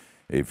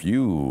 If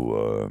you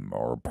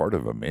are part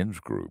of a men's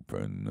group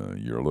and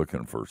you're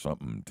looking for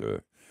something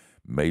to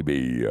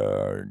maybe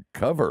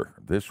cover,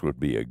 this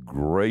would be a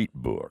great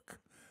book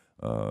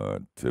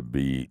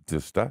to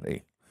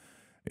study.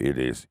 It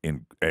is,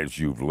 as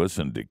you've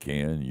listened to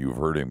Ken, you've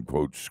heard him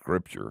quote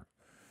scripture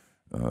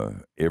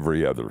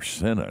every other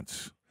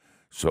sentence.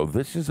 So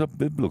this is a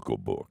biblical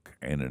book,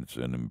 and it's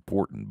an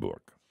important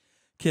book.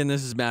 Ken,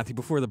 this is Matthew.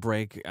 Before the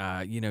break,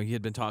 you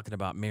had been talking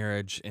about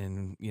marriage,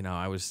 and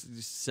I was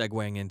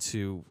segueing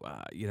into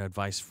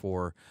advice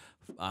for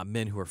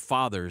men who are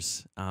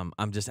fathers.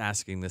 I'm just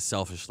asking this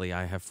selfishly.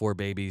 I have 4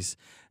 babies,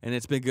 and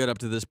it's been good up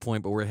to this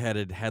point, but we're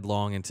headed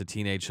headlong into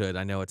teenagehood.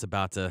 I know it's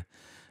about to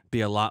be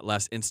a lot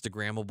less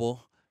Instagrammable.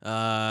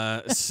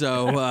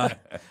 So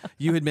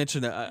you had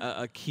mentioned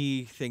a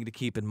key thing to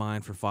keep in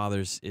mind for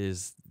fathers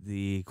is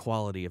the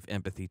quality of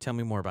empathy. Tell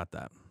me more about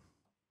that.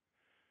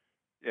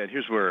 Yeah,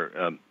 here's where,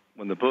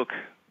 when the book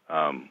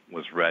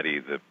was ready,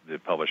 the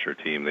publisher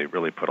team, they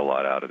really put a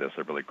lot out of this.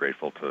 They're really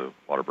grateful to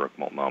Waterbrook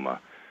Multnomah.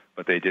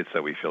 But they did say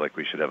we feel like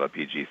we should have a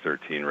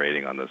PG-13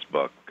 rating on this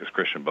book because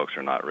Christian books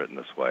are not written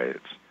this way.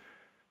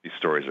 These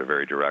stories are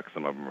very direct.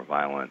 Some of them are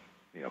violent,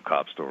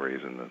 cop stories,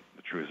 and the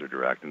truths are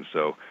direct. And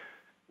so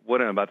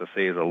what I'm about to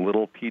say is a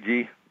little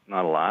PG,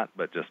 not a lot,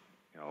 but just,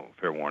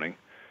 fair warning.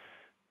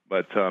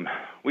 But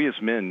we as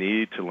men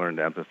need to learn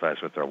to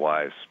empathize with our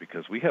wives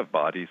because we have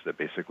bodies that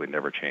basically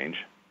never change.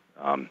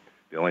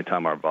 The only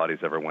time our bodies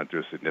ever went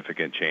through a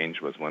significant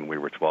change was when we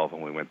were 12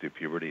 and we went through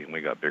puberty and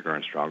we got bigger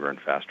and stronger and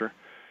faster.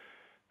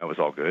 That was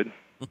all good.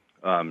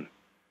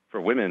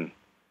 For women,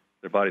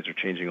 their bodies are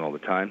changing all the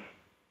time.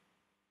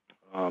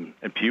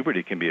 And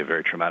puberty can be a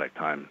very traumatic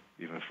time,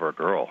 even for a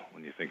girl.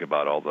 When you think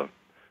about all the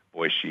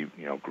boys she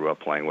grew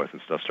up playing with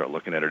and stuff start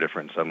looking at her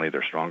different, and suddenly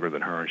they're stronger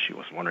than her, and she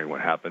was wondering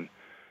what happened.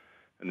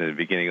 And then the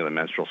beginning of the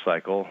menstrual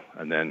cycle,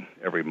 and then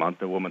every month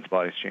the woman's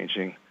body's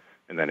changing,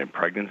 and then in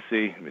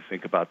pregnancy, we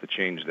think about the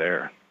change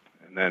there.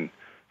 And then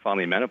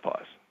finally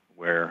menopause,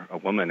 where a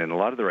woman, and a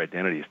lot of their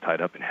identity is tied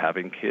up in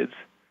having kids.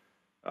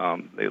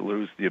 They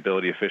lose the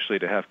ability officially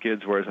to have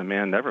kids, whereas a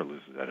man never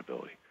loses that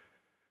ability.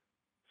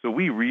 So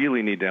we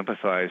really need to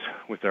empathize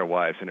with our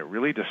wives, and it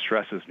really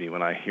distresses me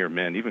when I hear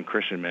men, even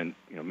Christian men,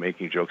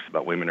 making jokes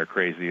about women are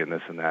crazy and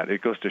this and that.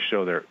 It goes to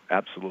show they're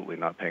absolutely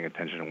not paying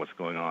attention to what's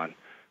going on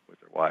with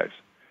their wives.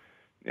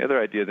 The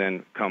other idea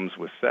then comes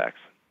with sex,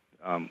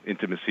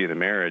 intimacy in a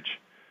marriage.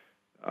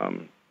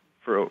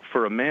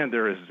 For a man,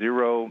 there is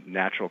zero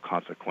natural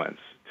consequence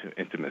to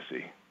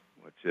intimacy,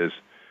 which is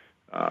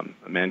a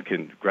man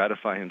can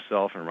gratify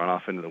himself and run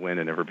off into the wind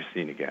and never be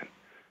seen again.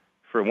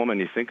 For a woman,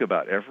 you think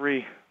about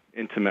every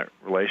intimate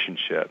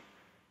relationship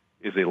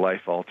is a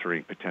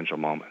life-altering potential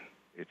moment.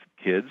 It's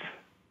kids,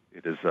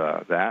 it is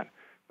that,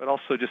 but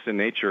also just in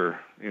nature,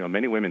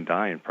 many women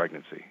die in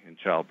pregnancy, in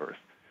childbirth.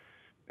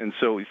 And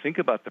so we think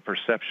about the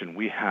perception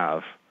we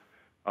have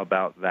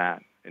about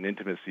that and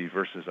intimacy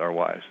versus our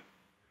wives.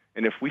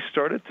 And if we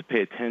started to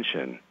pay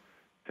attention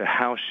to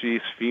how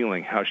she's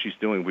feeling, how she's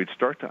doing, we'd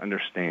start to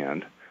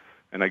understand,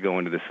 and I go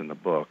into this in the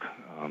book,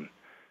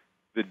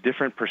 the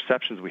different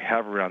perceptions we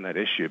have around that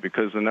issue.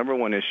 Because the number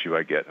one issue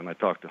I get, and I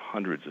talk to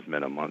hundreds of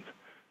men a month,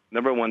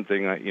 number one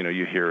thing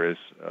you hear is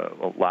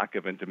a lack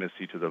of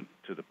intimacy to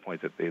the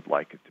point that they'd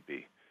like it to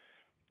be.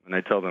 And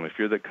I tell them, if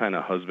you're the kind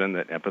of husband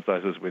that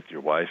empathizes with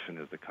your wife and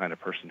is the kind of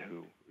person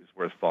who is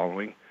worth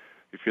following,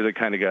 if you're the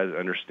kind of guy that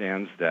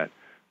understands that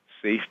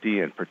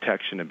safety and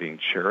protection and being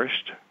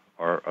cherished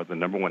are the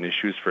number one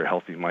issues for a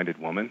healthy-minded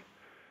woman,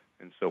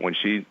 and so when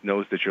she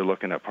knows that you're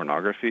looking at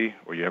pornography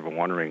or you have a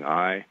wandering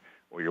eye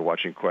or you're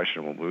watching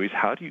questionable movies,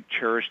 how do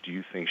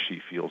you think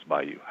she feels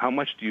by you? How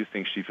much do you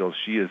think she feels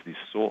she is the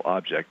sole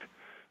object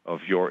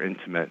of your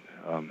intimate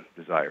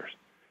desires?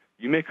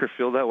 You make her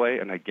feel that way,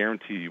 and I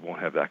guarantee you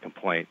won't have that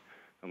complaint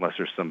unless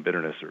there's some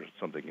bitterness or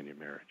something in your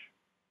marriage.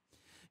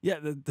 Yeah,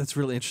 that's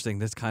really interesting.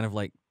 That's kind of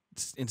like,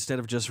 instead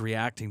of just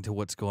reacting to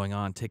what's going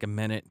on, take a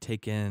minute,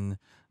 take in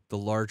the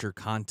larger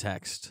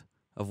context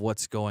of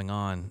what's going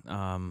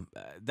on.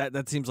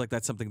 That seems like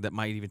that's something that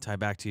might even tie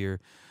back to your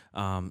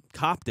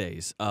cop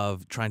days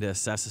of trying to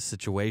assess a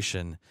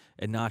situation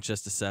and not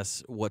just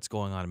assess what's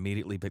going on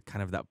immediately, but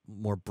kind of that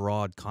more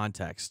broad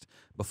context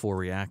before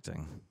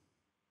reacting.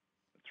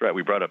 That's right.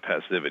 We brought up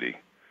passivity.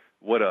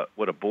 What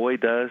a boy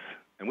does,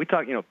 and we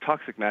talk,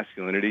 toxic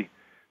masculinity.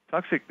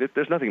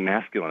 There's nothing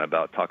masculine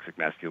about toxic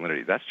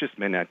masculinity. That's just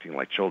men acting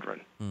like children.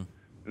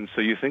 And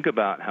so you think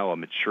about how a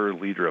mature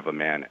leader of a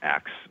man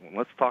acts.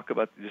 Let's talk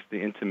about just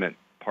the intimate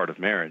part of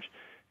marriage.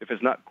 If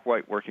it's not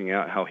quite working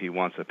out how he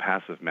wants, a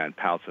passive man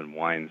pouts and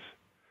whines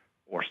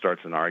or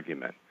starts an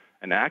argument.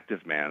 An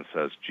active man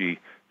says, gee,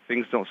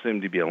 things don't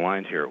seem to be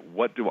aligned here.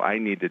 What do I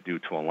need to do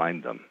to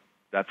align them?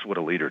 That's what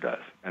a leader does,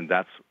 and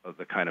that's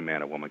the kind of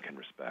man a woman can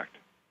respect.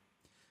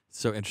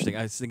 So interesting.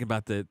 I was thinking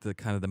about the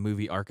kind of the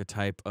movie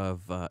archetype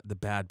of the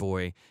bad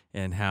boy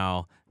and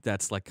how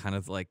that's like kind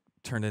of like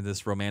turned into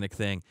this romantic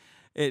thing.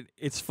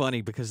 It's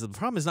funny because the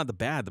problem is not the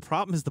bad. The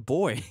problem is the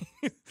boy.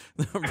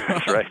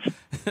 That's right.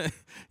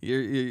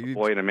 A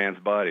boy in a man's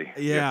body.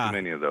 Yeah. You have too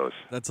many of those.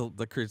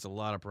 That creates a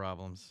lot of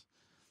problems.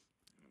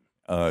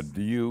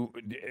 Do you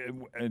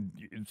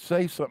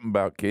say something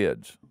about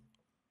kids?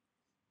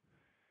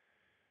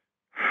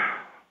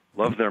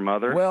 Love their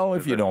mother. Well,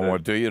 if you don't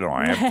want to, you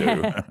don't have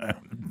to.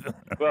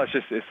 Well,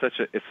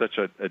 it's such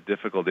a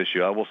difficult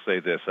issue. I will say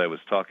this: I was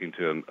talking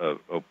to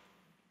a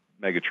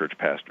megachurch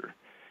pastor.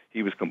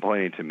 He was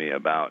complaining to me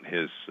about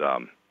his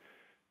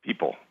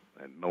people,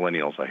 and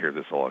millennials, I hear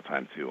this all the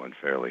time too,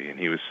 unfairly. And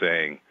he was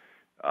saying,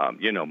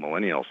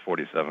 millennials,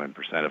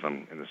 47% of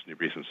them in this new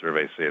recent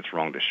survey say it's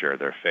wrong to share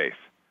their faith.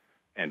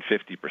 And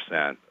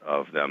 50%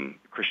 of them,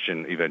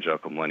 Christian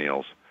evangelical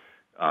millennials,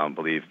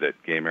 believe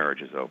that gay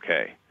marriage is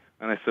okay.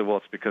 And I said, well,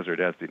 it's because their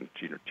dads didn't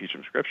teach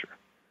them Scripture.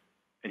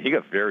 And he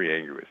got very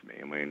angry with me.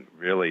 I mean,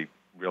 really,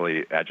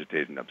 really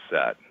agitated and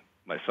upset.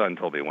 My son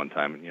told me one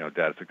time,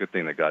 Dad, it's a good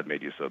thing that God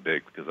made you so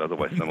big, because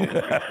otherwise someone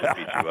would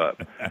beat you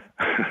up.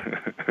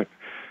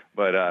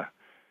 But I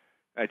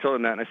told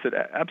him that, and I said,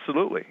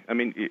 absolutely. I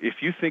mean,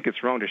 if you think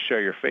it's wrong to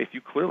share your faith,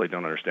 you clearly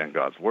don't understand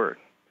God's Word.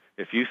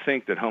 If you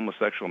think that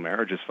homosexual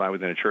marriage is fine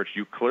within a church,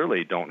 you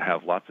clearly don't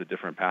have lots of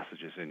different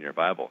passages in your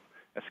Bible.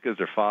 That's because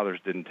their fathers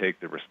didn't take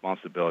the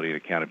responsibility and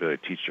accountability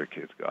to teach their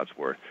kids God's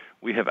Word.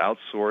 We have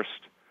outsourced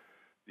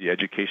the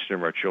education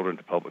of our children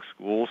to public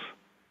schools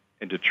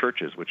and to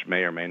churches, which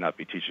may or may not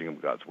be teaching them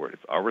God's Word.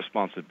 It's our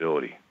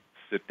responsibility.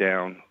 Sit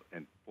down,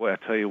 and boy, I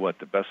tell you what,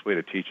 the best way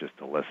to teach is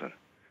to listen.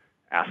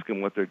 Ask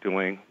them what they're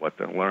doing, what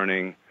they're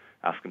learning.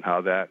 Ask them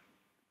how that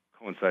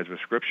coincides with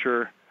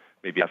Scripture.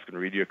 Maybe ask them to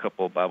read you a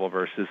couple of Bible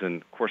verses.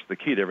 And, of course, the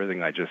key to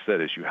everything I just said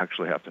is you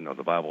actually have to know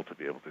the Bible to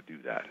be able to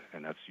do that.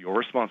 And that's your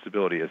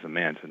responsibility as a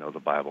man to know the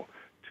Bible.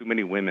 Too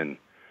many women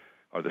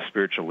are the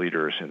spiritual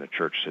leaders in the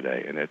church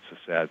today, and it's a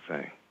sad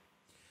thing.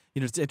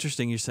 It's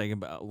interesting you're saying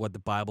about what the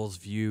Bible's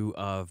view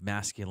of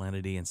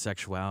masculinity and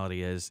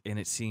sexuality is, and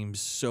it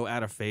seems so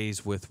out of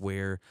phase with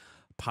where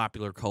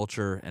popular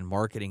culture and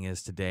marketing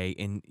is today.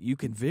 And you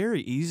can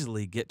very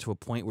easily get to a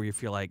point where you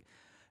feel like,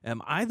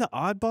 am I the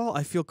oddball?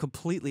 I feel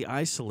completely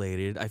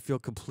isolated. I feel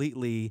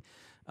completely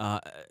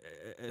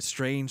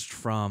estranged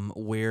from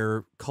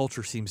where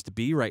culture seems to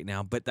be right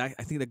now. But I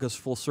think that goes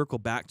full circle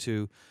back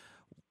to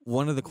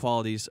one of the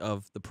qualities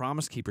of the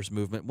Promise Keepers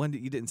movement, one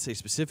that you didn't say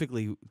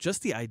specifically,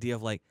 just the idea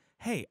of like,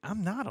 hey,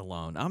 I'm not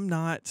alone. I'm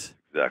not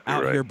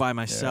out here by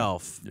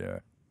myself. Yeah.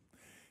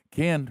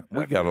 Ken,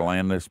 we got to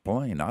land this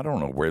plane. I don't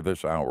know where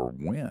this hour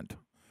went.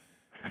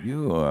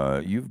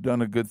 You've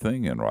done a good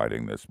thing in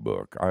writing this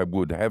book. I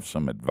would have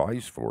some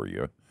advice for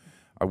you.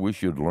 I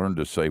wish you'd learn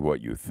to say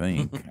what you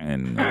think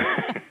and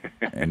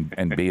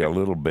be a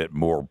little bit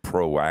more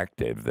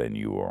proactive than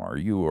you are.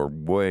 You are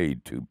way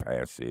too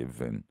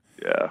passive and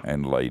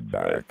laid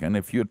back. Right. And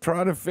if you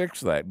try to fix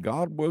that,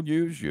 God will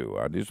use you.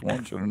 I just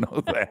want you to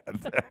know that.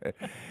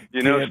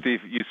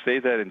 Steve, you say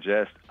that in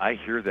jest. I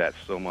hear that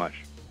so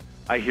much.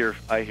 I hear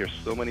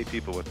so many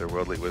people with their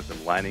worldly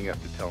wisdom lining up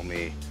to tell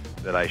me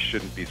that I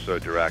shouldn't be so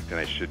direct and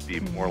I should be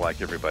more like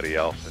everybody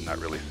else and not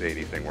really say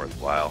anything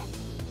worthwhile.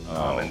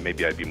 And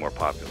maybe I'd be more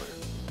popular.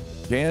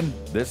 Ken,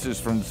 this is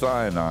from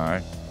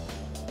Sinai,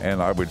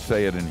 and I would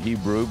say it in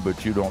Hebrew,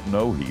 but you don't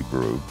know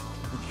Hebrew.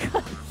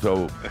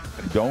 So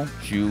don't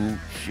you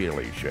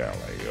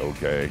shilly-shally,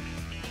 okay?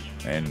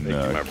 And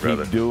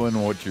keep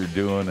doing what you're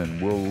doing, and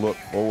we'll look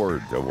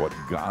forward to what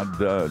God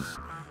does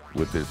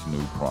with this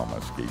new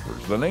Promise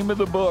Keepers. The name of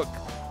the book,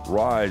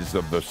 Rise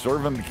of the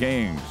Servant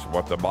Kings,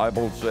 what the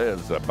Bible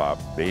says about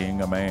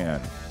being a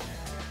man.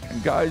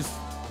 And guys,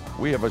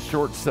 we have a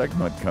short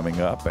segment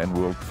coming up, and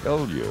we'll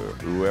tell you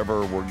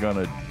whoever we're going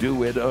to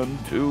do it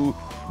unto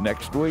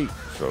next week.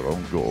 So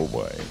don't go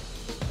away.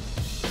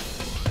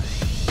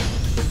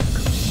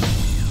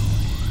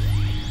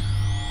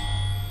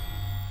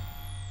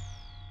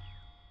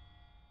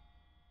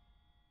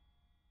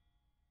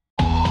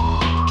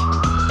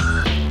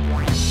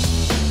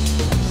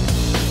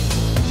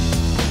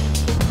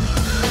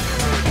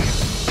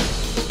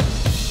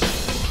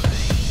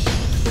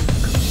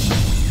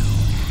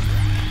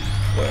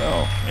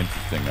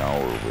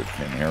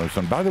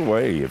 And by the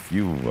way, if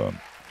you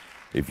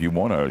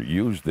want to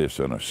use this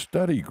in a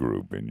study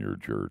group in your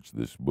church,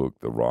 this book,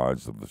 The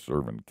Rise of the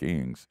Servant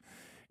Kings,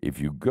 if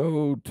you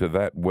go to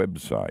that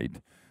website,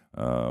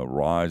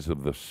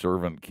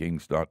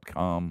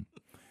 riseoftheservantkings.com,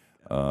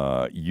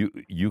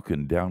 you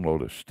can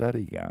download a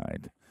study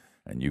guide,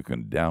 and you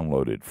can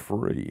download it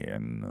free,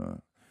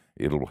 and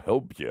it'll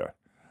help you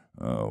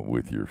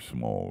with your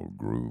small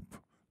group.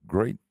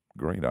 Great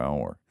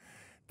hour.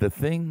 The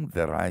thing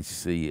that I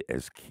see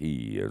as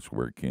key, as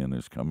where Ken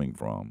is coming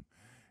from,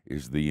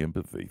 is the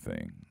empathy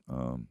thing.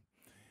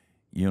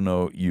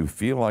 You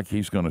feel like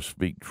he's going to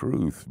speak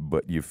truth,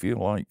 but you feel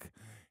like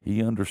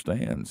he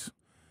understands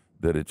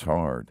that it's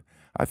hard.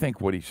 I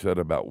think what he said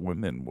about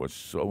women was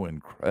so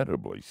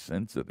incredibly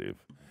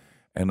sensitive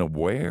and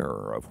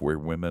aware of where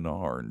women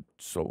are. And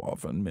so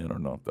often men are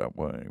not that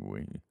way.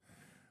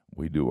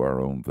 We do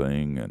our own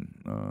thing,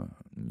 and,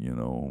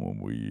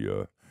 we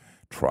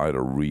try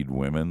to read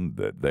women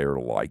that they're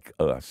like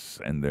us,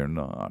 and they're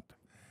not.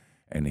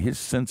 And his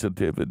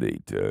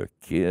sensitivity to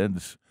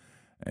kids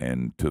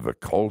and to the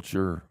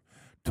culture,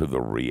 to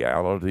the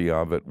reality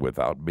of it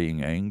without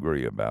being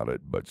angry about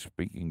it, but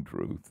speaking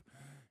truth,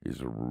 is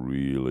a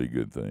really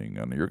good thing.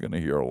 And you're going to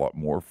hear a lot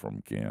more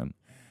from Ken,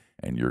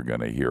 and you're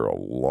going to hear a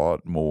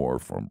lot more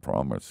from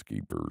Promise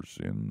Keepers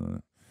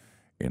in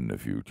the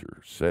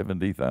future.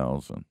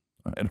 70,000.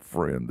 I had a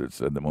friend that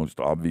said the most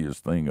obvious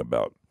thing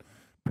about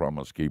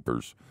Promise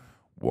Keepers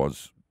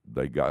was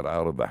they got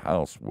out of the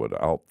house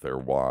without their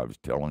wives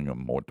telling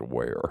them what to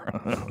wear.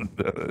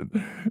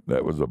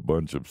 That was a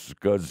bunch of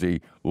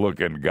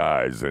scuzzy-looking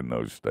guys in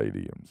those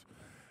stadiums.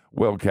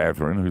 Well,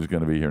 Catherine, who's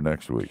going to be here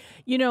next week?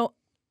 You know,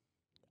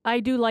 I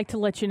do like to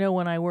let you know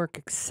when I work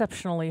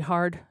exceptionally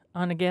hard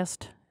on a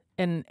guest,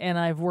 and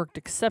I've worked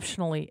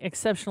exceptionally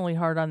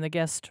hard on the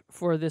guest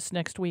for this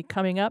next week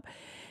coming up.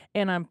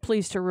 And I'm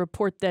pleased to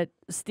report that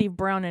Steve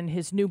Brown and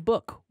his new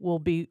book will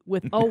be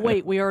with. Oh,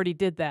 wait, we already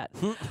did that.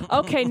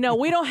 Okay, no,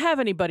 we don't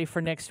have anybody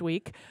for next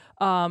week.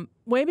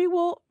 Maybe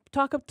we'll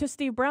talk up to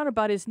Steve Brown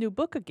about his new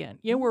book again.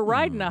 You know, we're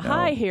riding a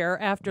high here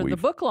after the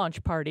book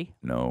launch party.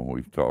 No,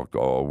 we've talked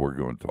all we're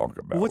going to talk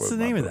about. What's the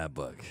name of that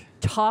book?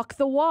 Talk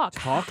the Walk.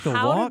 Talk the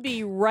How Walk? to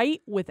be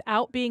right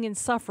without being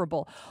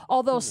insufferable.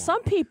 Although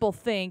some people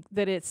think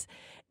that it's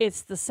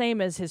the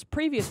same as his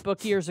previous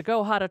book years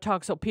ago, How to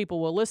Talk So People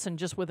Will Listen,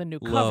 just with a new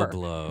cover.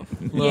 Low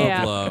blow.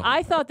 Yeah,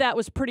 I thought that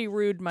was pretty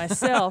rude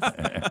myself.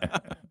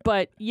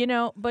 but you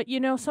know,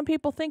 some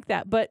people think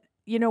that. But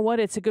you know what?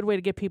 It's a good way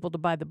to get people to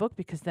buy the book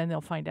because then they'll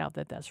find out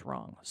that that's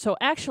wrong. So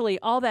actually,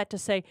 all that to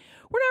say,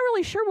 we're not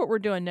really sure what we're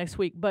doing next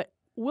week, but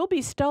we'll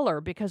be stellar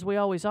because we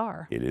always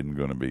are. It isn't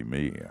going to be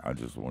me. I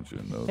just want you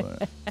to know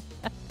that.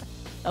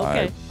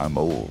 Okay. I'm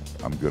old.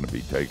 I'm going to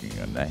be taking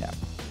a nap.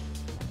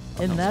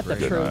 Isn't that the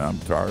truth? I'm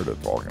tired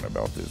of talking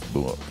about this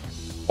book.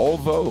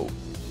 Although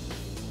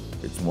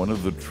it's one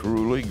of the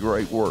truly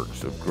great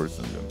works of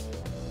Christendom.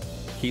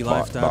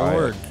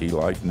 KeyLife.org. Key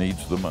Life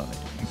needs the money.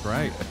 That's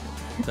right.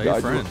 Tell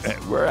your Guys,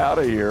 friends. we're out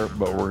of here,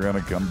 but we're going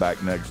to come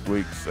back next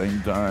week,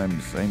 same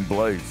time, same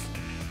place.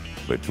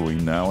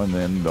 Between now and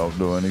then, don't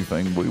do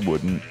anything we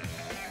wouldn't.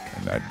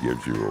 And that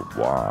gives you a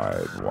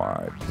wide,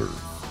 wide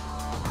berth.